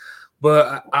me,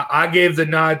 but I gave the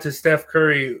nod to Steph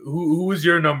Curry. Who was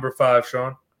your number 5,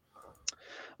 Sean?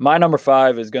 My number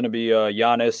 5 is going to be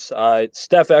Giannis.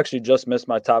 Steph actually just missed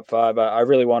my top 5. I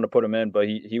really wanted to put him in, but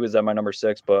he was at my number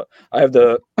 6. But I have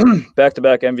the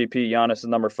back-to-back MVP. Giannis is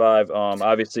number 5.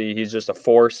 Obviously, he's just a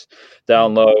force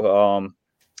down low.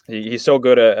 He's so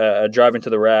good at driving to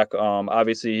the rack.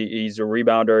 Obviously, he's a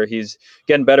rebounder. He's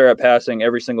getting better at passing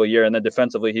every single year, and then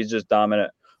defensively, he's just dominant.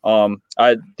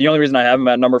 The only reason I have him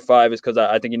at number 5 is because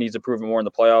I think he needs to prove it more in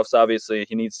the playoffs. Obviously,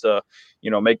 he needs to,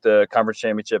 make the conference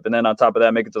championship, and then on top of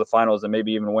that, make it to the finals and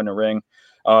maybe even win a ring.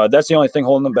 That's the only thing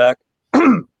holding him back.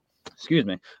 Excuse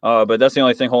me. But that's the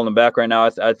only thing holding him back right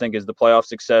now. I think is the playoff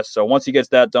success. So once he gets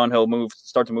that done, he'll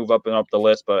start to move up and up the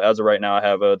list. But as of right now, I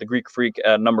have the Greek Freak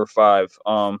at number 5.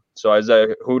 So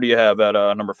Isaiah, who do you have at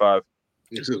number 5?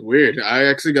 This is weird. I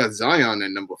actually got Zion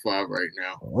at number 5 right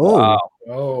now. Oh, wow.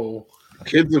 Oh.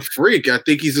 Kid's a freak. I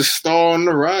think he's a star on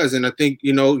the rise, and I think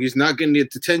he's not getting the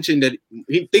attention that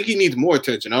he needs more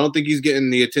attention. I don't think he's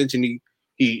getting the attention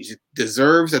he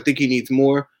deserves. I think he needs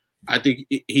more. I think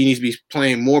he needs to be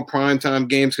playing more primetime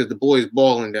games because the boy is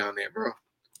balling down there, bro.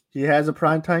 he has a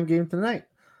primetime game tonight.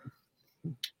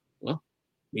 Well,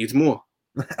 needs more.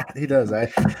 He does.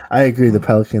 I agree. The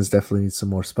Pelicans definitely need some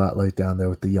more spotlight down there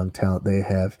with the young talent they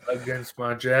have. Against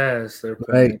my Jazz. They're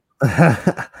playing.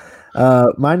 Right.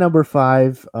 My number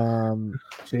 5,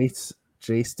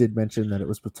 Jace did mention that it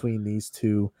was between these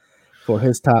two for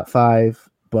his top 5,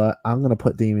 but I'm going to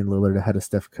put Damian Lillard ahead of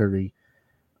Steph Curry,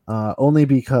 only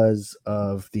because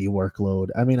of the workload.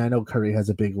 I mean, I know Curry has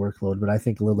a big workload, but I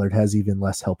think Lillard has even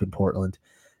less help in Portland.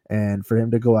 And for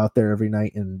him to go out there every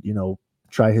night and,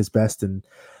 try his best and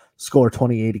score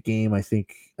 28 a game, I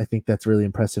think that's really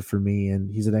impressive for me. And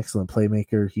he's an excellent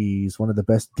playmaker. He's one of the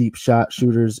best deep shot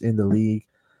shooters in the league.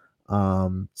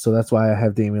 So that's why I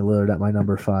have Damian Lillard at my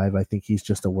number 5. I think he's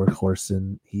just a workhorse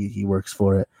and he works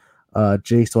for it.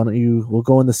 Jace, we'll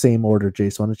go in the same order.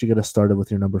 Jace, why don't you get us started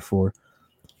with your number 4?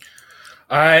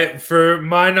 All right, for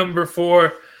my number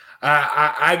 4,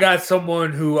 I got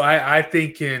someone who I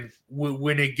think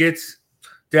when it gets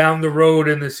down the road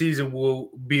in the season, will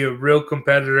be a real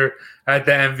competitor at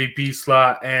the MVP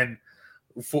slot and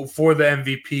for the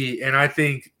MVP. And I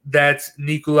think that's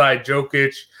Nikola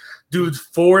Jokic. Dude's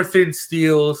 4th in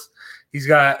steals. He's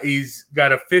got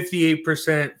a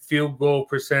 58% field goal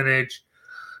percentage,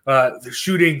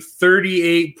 shooting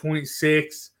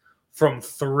 38.6 from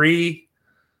 3.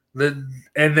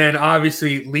 And then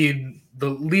obviously leading the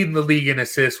league in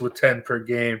assists with 10 per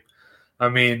game. I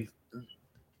mean,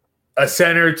 a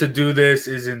center to do this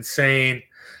is insane.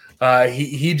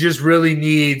 He just really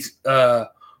needs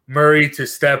Murray to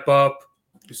step up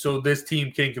so this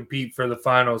team can compete for the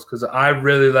finals, because I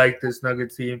really like this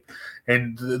Nuggets team,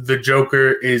 and the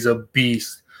Joker is a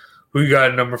beast. Who you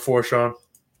got at number 4, Sean?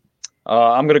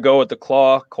 I'm going to go with the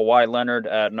Claw, Kawhi Leonard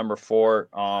at number 4.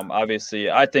 Obviously,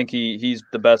 I think he's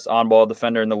the best on-ball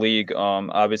defender in the league.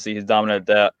 Obviously, he's dominant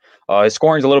at that. His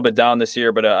scoring's a little bit down this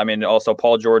year, but also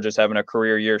Paul George is having a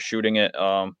career year shooting it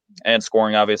and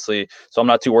scoring, obviously. So I'm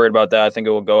not too worried about that. I think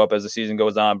it will go up as the season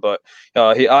goes on. But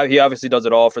he obviously does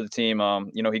it all for the team.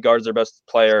 He guards their best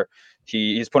player.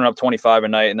 He's putting up 25 a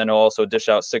night, and then he'll also dish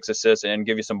out 6 assists and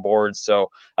give you some boards. So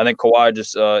I think Kawhi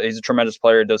he's a tremendous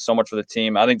player, does so much for the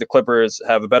team. I think the Clippers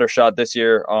have a better shot this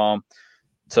year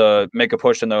to make a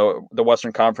push in the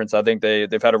Western Conference. I think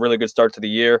they've had a really good start to the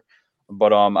year.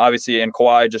 But obviously, and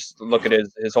Kawhi, just look at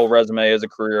his whole resume as a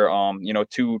career.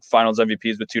 2 Finals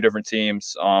MVPs with 2 different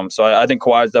teams. So I think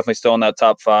Kawhi is definitely still in that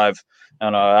top 5,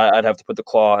 and I'd have to put the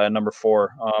Claw at number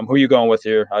 4. Who are you going with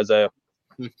here, Isaiah?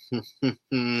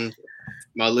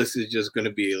 My list is just going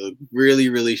to be a really,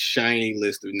 really shiny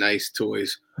list of nice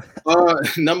toys.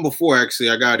 Number 4, actually,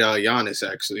 I got Giannis.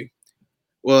 Actually,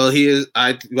 he is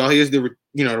the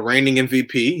the reigning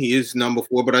MVP. He is number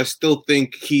 4, but I still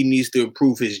think he needs to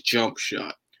improve his jump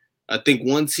shot. I think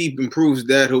once he improves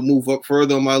that, he'll move up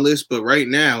further on my list. But right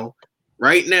now,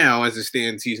 as it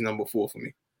stands, he's number 4 for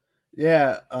me.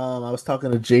 Yeah, I was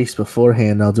talking to Jace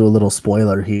beforehand. I'll do a little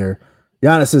spoiler here.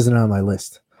 Giannis isn't on my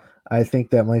list. I think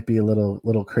that might be a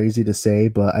little crazy to say,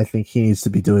 but I think he needs to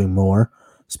be doing more,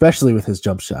 especially with his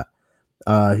jump shot.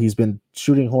 He's been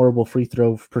shooting horrible free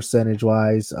throw percentage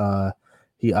wise.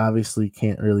 He obviously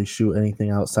can't really shoot anything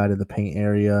outside of the paint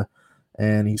area,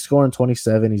 and he's scoring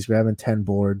 27. He's grabbing 10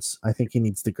 boards. I think he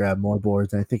needs to grab more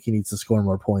boards, and I think he needs to score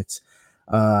more points.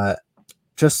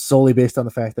 Just solely based on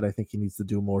the fact that I think he needs to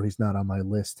do more. He's not on my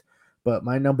list. But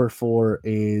my number 4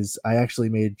 is I actually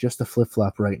made just a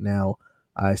flip-flop right now.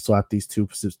 I swapped these two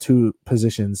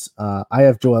positions. I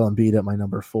have Joel Embiid at my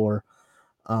number 4.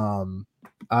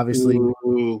 Obviously,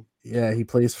 yeah, he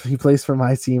plays for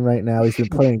my team right now. He's been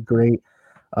playing great.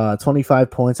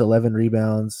 25 points, 11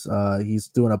 rebounds. He's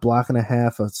doing a block and a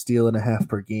half, a steal and a half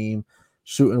per game,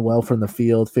 shooting well from the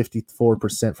field,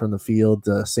 54% from the field,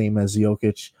 same as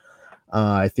Jokic.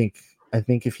 I think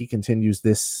if he continues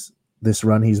this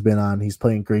run he's been on, he's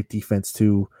playing great defense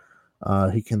too.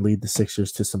 He can lead the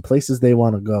Sixers to some places they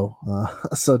want to go.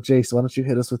 So, Jace, why don't you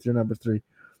hit us with your number 3?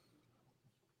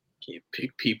 Can't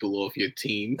pick people off your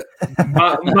team.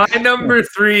 my number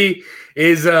 3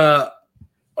 is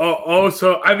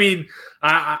also. I mean,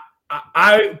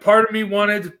 I part of me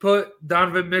wanted to put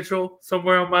Donovan Mitchell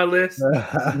somewhere on my list,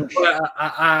 but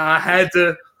I had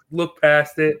to look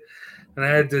past it and I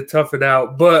had to tough it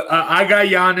out. But I got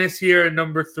Giannis here at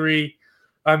number 3.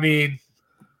 I mean,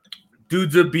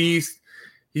 dude's a beast.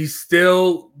 He's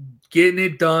still getting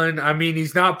it done. I mean,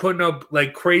 he's not putting up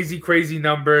like crazy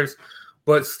numbers,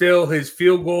 but still his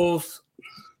field goals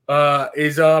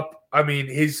is up. I mean,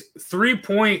 his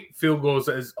 3-point field goals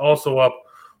is also up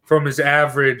from his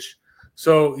average.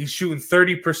 So he's shooting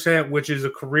 30%, which is a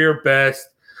career best.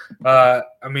 I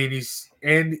mean,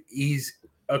 he's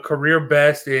a career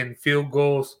best in field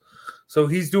goals. So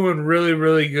he's doing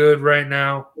really good right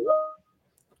now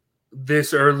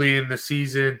this early in the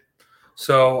season.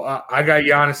 So I got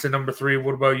Giannis at number 3.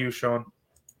 What about you, Sean?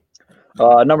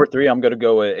 Number 3, I'm going to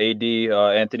go with AD,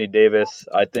 Anthony Davis.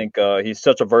 I think he's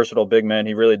such a versatile big man.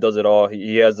 He really does it all.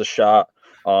 He has the shot,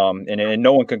 and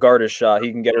no one can guard his shot.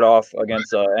 He can get it off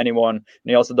against anyone, and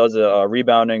he also does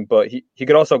rebounding. But he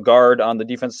could also guard on the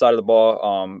defensive side of the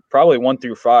ball, probably 1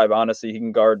 through 5. Honestly, he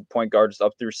can guard point guards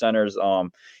up through centers.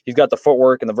 He's got the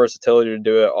footwork and the versatility to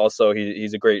do it. Also,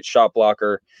 he's a great shot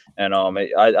blocker. And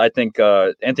I think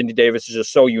Anthony Davis is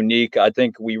just so unique. I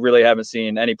think we really haven't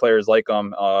seen any players like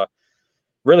him.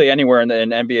 Really anywhere in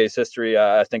NBA's history.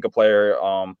 I think a player,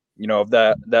 of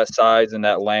that size and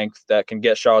that length that can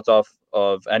get shots off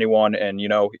of anyone and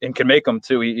can make them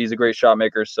too. He's a great shot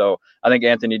maker. So I think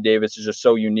Anthony Davis is just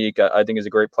so unique. I think he's a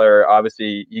great player.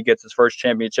 Obviously, he gets his first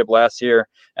championship last year,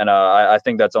 and I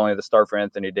think that's only the start for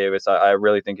Anthony Davis. I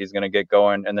really think he's going to get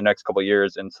going in the next couple of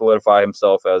years and solidify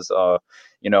himself as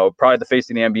probably the face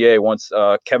of the NBA once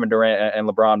Kevin Durant and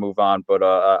LeBron move on. But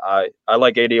I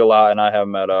like AD a lot, and I have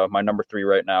him at my number 3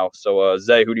 right now. So,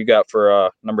 Zay, who do you got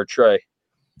for number Trey?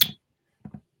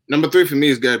 Number 3 for me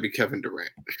has got to be Kevin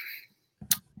Durant.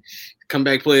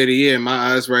 Comeback player of the year in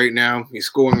my eyes right now. He's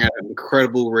scoring at an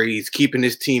incredible rate. He's keeping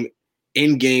his team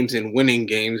in games and winning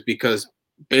games because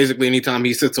basically anytime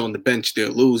he sits on the bench, they're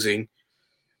losing.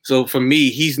 So for me,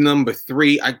 he's number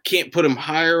 3. I can't put him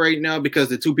higher right now because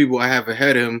the 2 people I have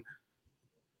ahead of him,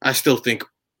 I still think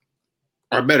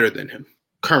are better than him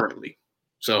currently.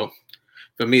 So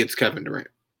for me, it's Kevin Durant.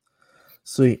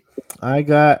 Sweet. I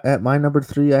got at my number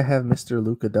 3, I have Mr.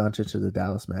 Luka Doncic of the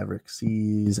Dallas Mavericks.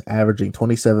 He's averaging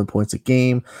 27 points a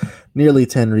game, nearly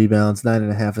 10 rebounds,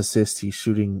 9.5 assists. He's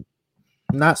shooting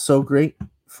not so great,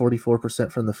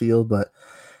 44% from the field, but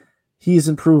he's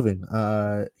improving.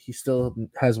 He still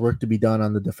has work to be done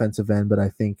on the defensive end, but I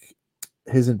think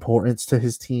his importance to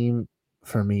his team,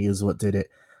 for me, is what did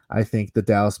it. I think the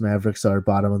Dallas Mavericks are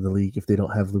bottom of the league if they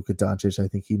don't have Luka Doncic. I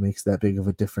think he makes that big of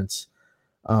a difference.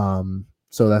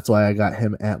 So that's why I got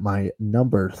him at my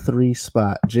number 3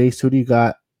 spot. Jace, who do you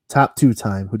got? Top 2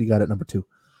 time. Who do you got at number 2?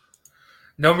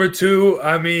 Number 2,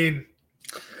 I mean,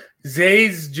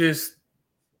 Zay's just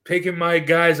picking my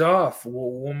guys off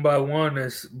one by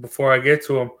one before I get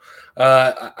to him.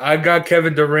 I got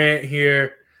Kevin Durant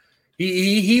here.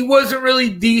 He wasn't really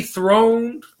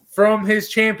dethroned from his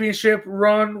championship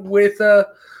run with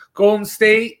Golden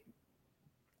State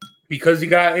because he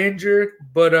got injured,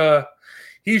 but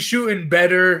he's shooting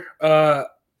better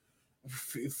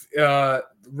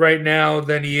right now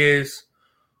than he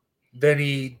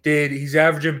did. He's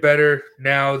averaging better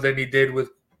now than he did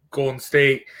with Golden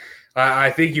State.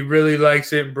 I think he really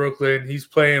likes it in Brooklyn. He's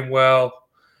playing well.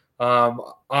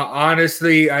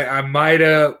 Honestly, I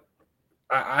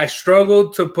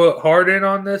struggled to put Harden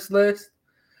on this list,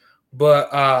 but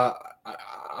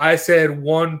I said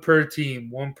one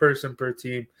person per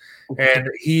team, and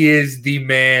he is the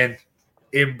man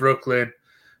in Brooklyn.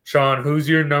 Sean, who's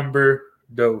your number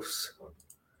 2?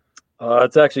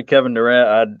 It's actually Kevin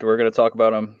Durant. We're going to talk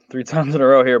about him 3 times in a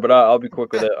row here, but I'll be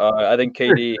quick with it. I think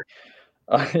KD.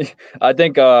 I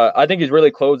think he's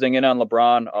really closing in on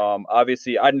LeBron.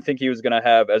 Obviously, I didn't think he was going to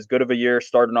have as good of a year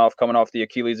coming off the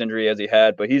Achilles injury as he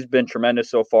had, but he's been tremendous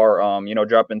so far.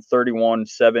 Dropping 31,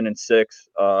 7, and 6.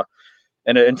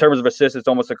 And in terms of assists, it's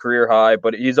almost a career high,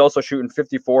 but he's also shooting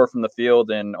 54 from the field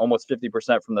and almost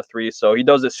 50% from the three. So he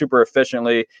does it super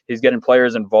efficiently. He's getting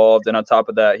players involved. And on top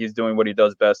of that, he's doing what he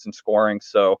does best in scoring.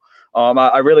 So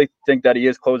I really think that he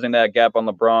is closing that gap on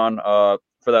LeBron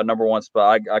for that number one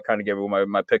spot. I kind of gave it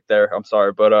my pick there. I'm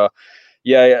sorry. But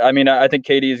yeah, I mean, I think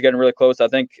KD is getting really close. I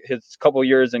think his couple of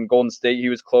years in Golden State, he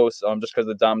was close just because of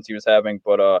the dominance he was having.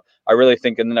 But I really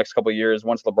think in the next couple of years,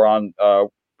 once LeBron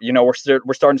we're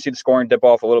starting to see the scoring dip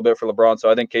off a little bit for LeBron.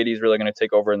 So I think KD is really going to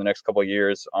take over in the next couple of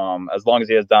years, as long as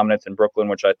he has dominance in Brooklyn,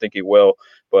 which I think he will.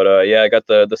 But yeah, I got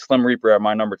the Slim Reaper at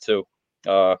my number 2.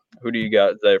 Who do you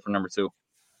got there for number 2?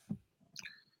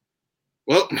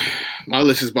 Well, my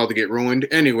list is about to get ruined.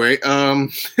 Anyway,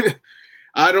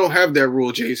 I don't have that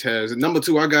rule Jace has. At number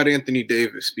 2, I got Anthony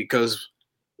Davis, because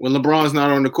when LeBron's not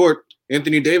on the court,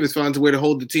 Anthony Davis finds a way to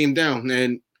hold the team down.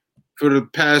 And for the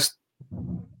past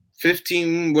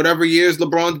 15 whatever years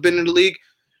LeBron's been in the league,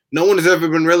 no one has ever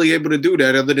been really able to do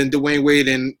that other than Dwayne Wade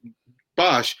and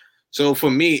Bosh. So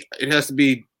for me, it has to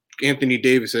be Anthony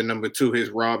Davis at number 2, his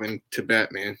Robin to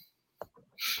Batman.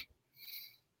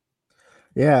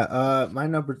 Yeah, my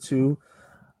number 2,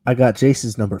 I got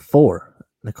Jace's number 4,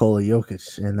 Nikola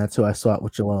Jokic, and that's who I swapped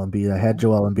with Joel Embiid. I had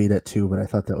Joel Embiid at 2, but I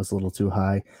thought that was a little too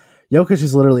high. Jokic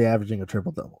is literally averaging a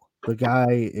triple-double. The guy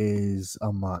is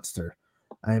a monster.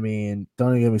 I mean,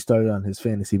 don't even get me started on his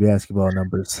fantasy basketball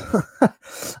numbers.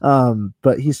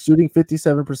 But he's shooting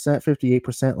 57%,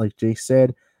 58%, like Jay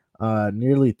said.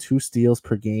 Nearly 2 steals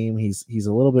per game. He's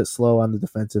a little bit slow on the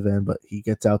defensive end, but he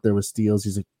gets out there with steals.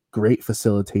 He's a great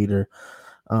facilitator.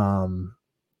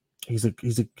 He's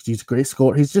a great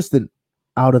scorer. He's just an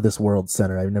out of this world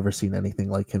center. I've never seen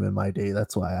anything like him in my day.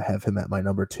 That's why I have him at my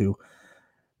number 2.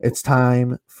 It's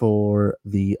time for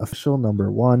the official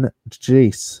number 1.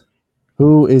 Jace,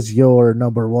 who is your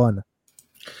number 1?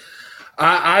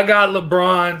 I got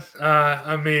LeBron.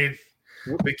 I mean,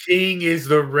 the king is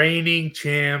the reigning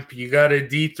champ. You got to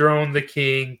dethrone the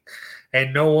king,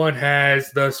 and no one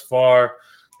has thus far.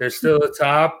 They're still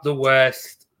atop the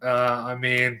West. I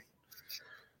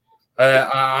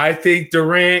think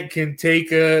Durant can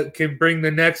bring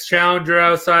the next challenger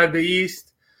outside the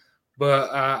East, but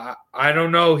I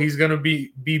don't know. He's going to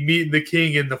be meeting the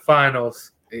king in the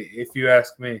finals, if you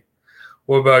ask me.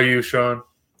 What about you, Sean?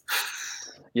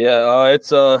 Yeah,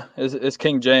 it's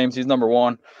King James. He's number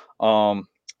 1.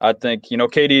 I think,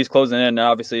 KD is closing in.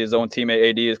 Obviously, his own teammate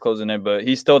AD is closing in, but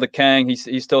he's still the king.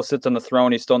 He still sits on the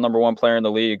throne. He's still number 1 player in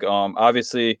the league.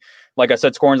 Obviously, like I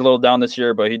said, scoring's a little down this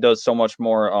year, but he does so much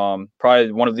more.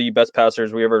 Probably one of the best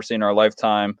passers we ever seen in our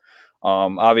lifetime.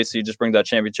 Obviously, he just brings that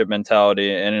championship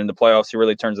mentality, and in the playoffs, he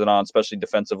really turns it on, especially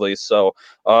defensively. So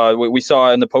we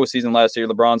saw in the postseason last year,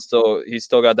 LeBron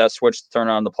still got that switch to turn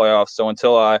on in the playoffs. So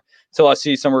until I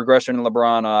see some regression in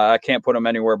LeBron, I can't put him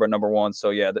anywhere but number 1.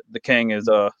 So yeah, the king is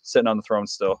sitting on the throne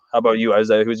still. How about you,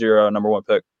 Isaiah? Who's your number 1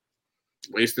 pick?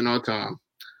 Wasting our time.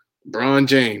 LeBron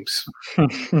James.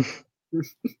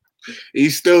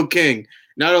 He's still king.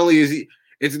 Not only is he,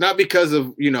 it's not because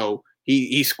of,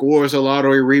 he scores a lot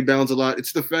or he rebounds a lot.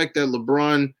 It's the fact that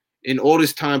LeBron, in all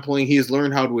this time playing, he has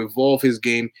learned how to evolve his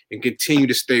game and continue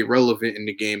to stay relevant in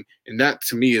the game. And that,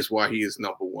 to me, is why he is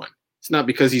number 1. It's not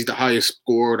because he's the highest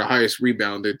scorer or the highest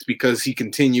rebounder. It's because he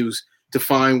continues to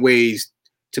find ways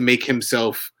to make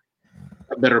himself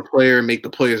a better player and make the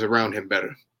players around him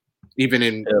better, even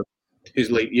in his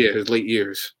late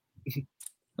years.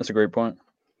 That's a great point.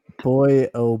 Boy,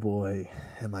 oh boy,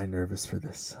 am I nervous for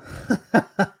this.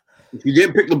 If you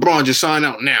didn't pick LeBron, just sign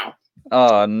out now.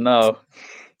 Oh, no.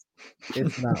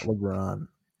 It's not LeBron.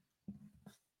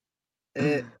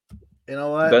 You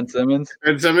know what? Ben Simmons?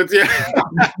 Ben Simmons, yeah.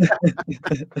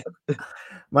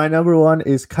 My number 1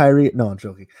 is Kyrie. No, I'm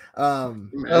joking.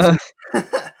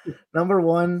 Number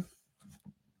 1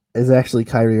 is actually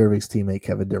Kyrie Irving's teammate,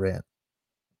 Kevin Durant.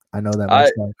 I know that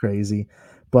might sound crazy,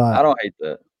 but I don't hate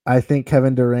that. I think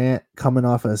Kevin Durant, coming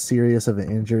off as serious of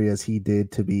an injury as he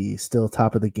did, to be still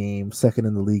top of the game, second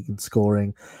in the league in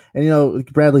scoring. And,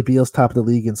 Bradley Beal's top of the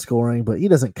league in scoring, but he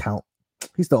doesn't count.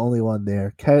 He's the only one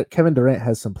there. Kevin Durant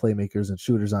has some playmakers and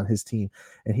shooters on his team,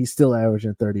 and he's still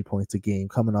averaging 30 points a game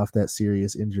coming off that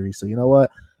serious injury. So you know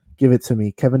what? Give it to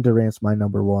me. Kevin Durant's my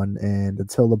number 1, and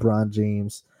until LeBron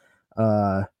James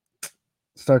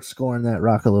starts scoring that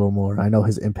rock a little more, I know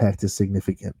his impact is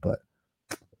significant, but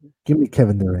give me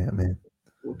Kevin Durant, man.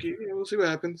 We'll see what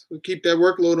happens. We'll keep that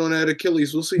workload on that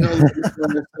Achilles. We'll see how long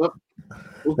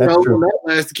that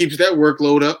lasts. Keeps that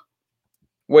workload up.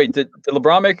 Wait, did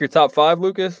LeBron make your top 5,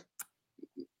 Lucas?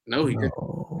 No, he didn't.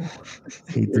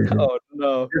 He didn't. Oh,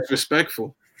 no.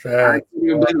 Disrespectful. I didn't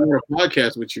even believe on a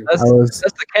podcast with you. That's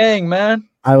the king, man.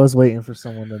 I was waiting for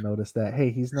someone to notice that.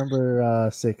 Hey, he's number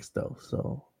 6 though.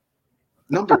 So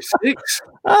Number 6.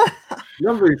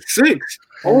 Number 6.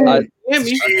 Oh, Miami.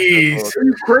 Jeez. Are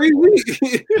you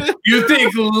crazy? You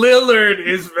think Lillard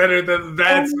is better than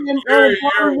that? You're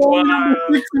wild. Number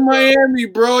 6 in Miami,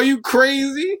 bro. Are you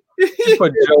crazy? You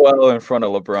put Joel in front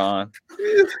of LeBron.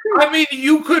 I mean,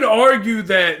 you could argue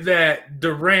that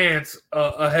Durant's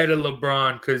ahead of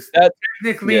LeBron because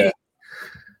technically. Yeah.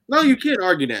 No, you can't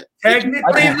argue that. Technically,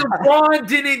 LeBron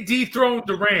didn't dethrone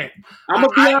Durant. I'm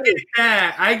gonna be honest.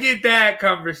 I get that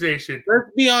conversation.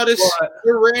 Let's be honest.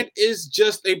 Durant is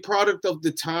just a product of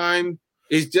the time.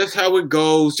 It's just how it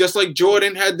goes. Just like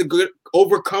Jordan had to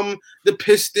overcome the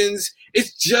Pistons.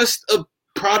 It's just a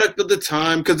product of the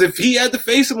time. Because if he had to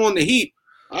face him on the Heat,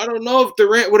 I don't know if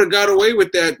Durant would have got away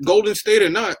with that Golden State or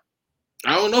not.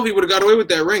 I don't know if he would have got away with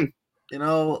that ring. You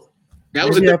know, that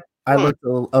was a I looked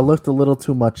a little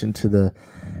too much into the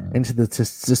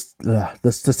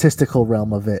statistical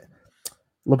realm of it.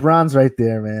 LeBron's right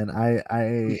there, man.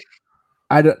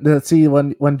 I don't see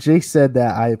when Jay said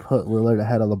that I put Lillard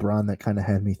ahead of LeBron. That kind of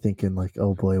had me thinking like,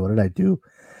 oh boy, what did I do?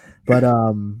 But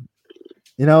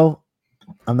you know,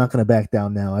 I'm not gonna back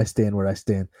down now. I stand where I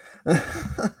stand.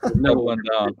 Never went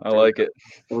down. I like it.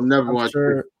 We'll never watch.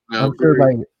 I'm sure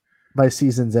by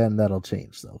season's end that'll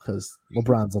change though, because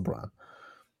LeBron's LeBron.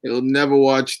 He'll never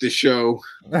watch the show.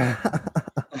 I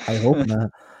hope not.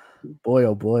 Boy,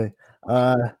 oh boy.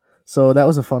 So that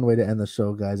was a fun way to end the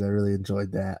show, guys. I really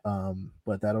enjoyed that.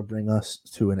 But that'll bring us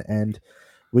to an end.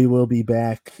 We will be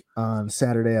back on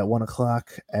Saturday at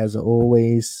 1:00 as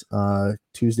always.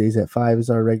 Tuesdays at 5 is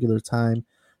our regular time.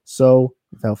 So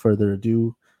without further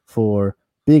ado, for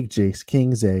Big Jace,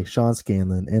 King Zay, Sean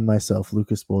Scanlon, and myself,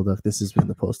 Lucas Bolduc, this has been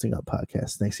the Posting Up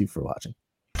Podcast. Thanks you for watching.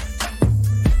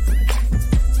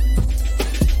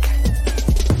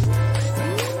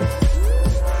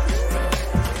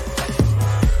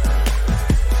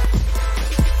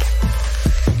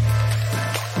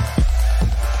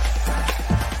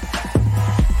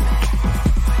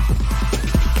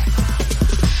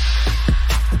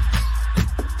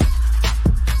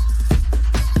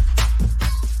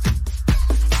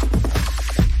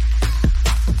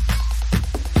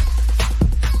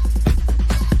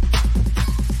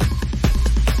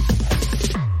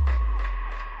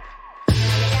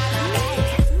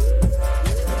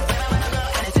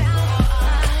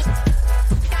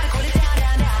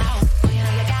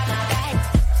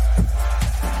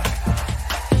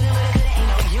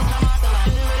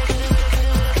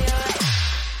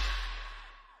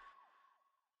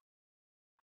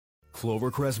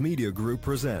 Clovercrest Media Group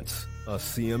presents a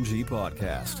CMG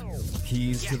podcast.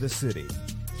 Keys to the City.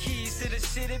 Keys to the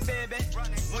city, baby.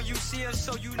 When you see us,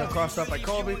 so you know. Crossed up by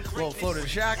Kobe, little floater to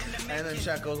Shaq, and then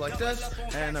Shaq goes like this,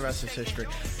 and the rest is history.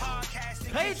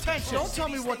 Pay attention. Don't tell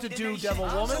me what to do, devil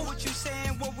woman.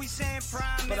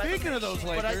 Speaking of those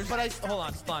Lakers, but I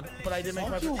hold on. But I didn't make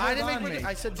my.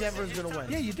 I said Denver's gonna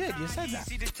win. Yeah, you did. You said that.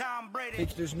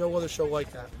 There's no other show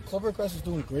like that. Clovercrest is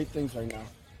doing great things right now.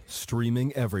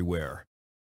 Streaming everywhere.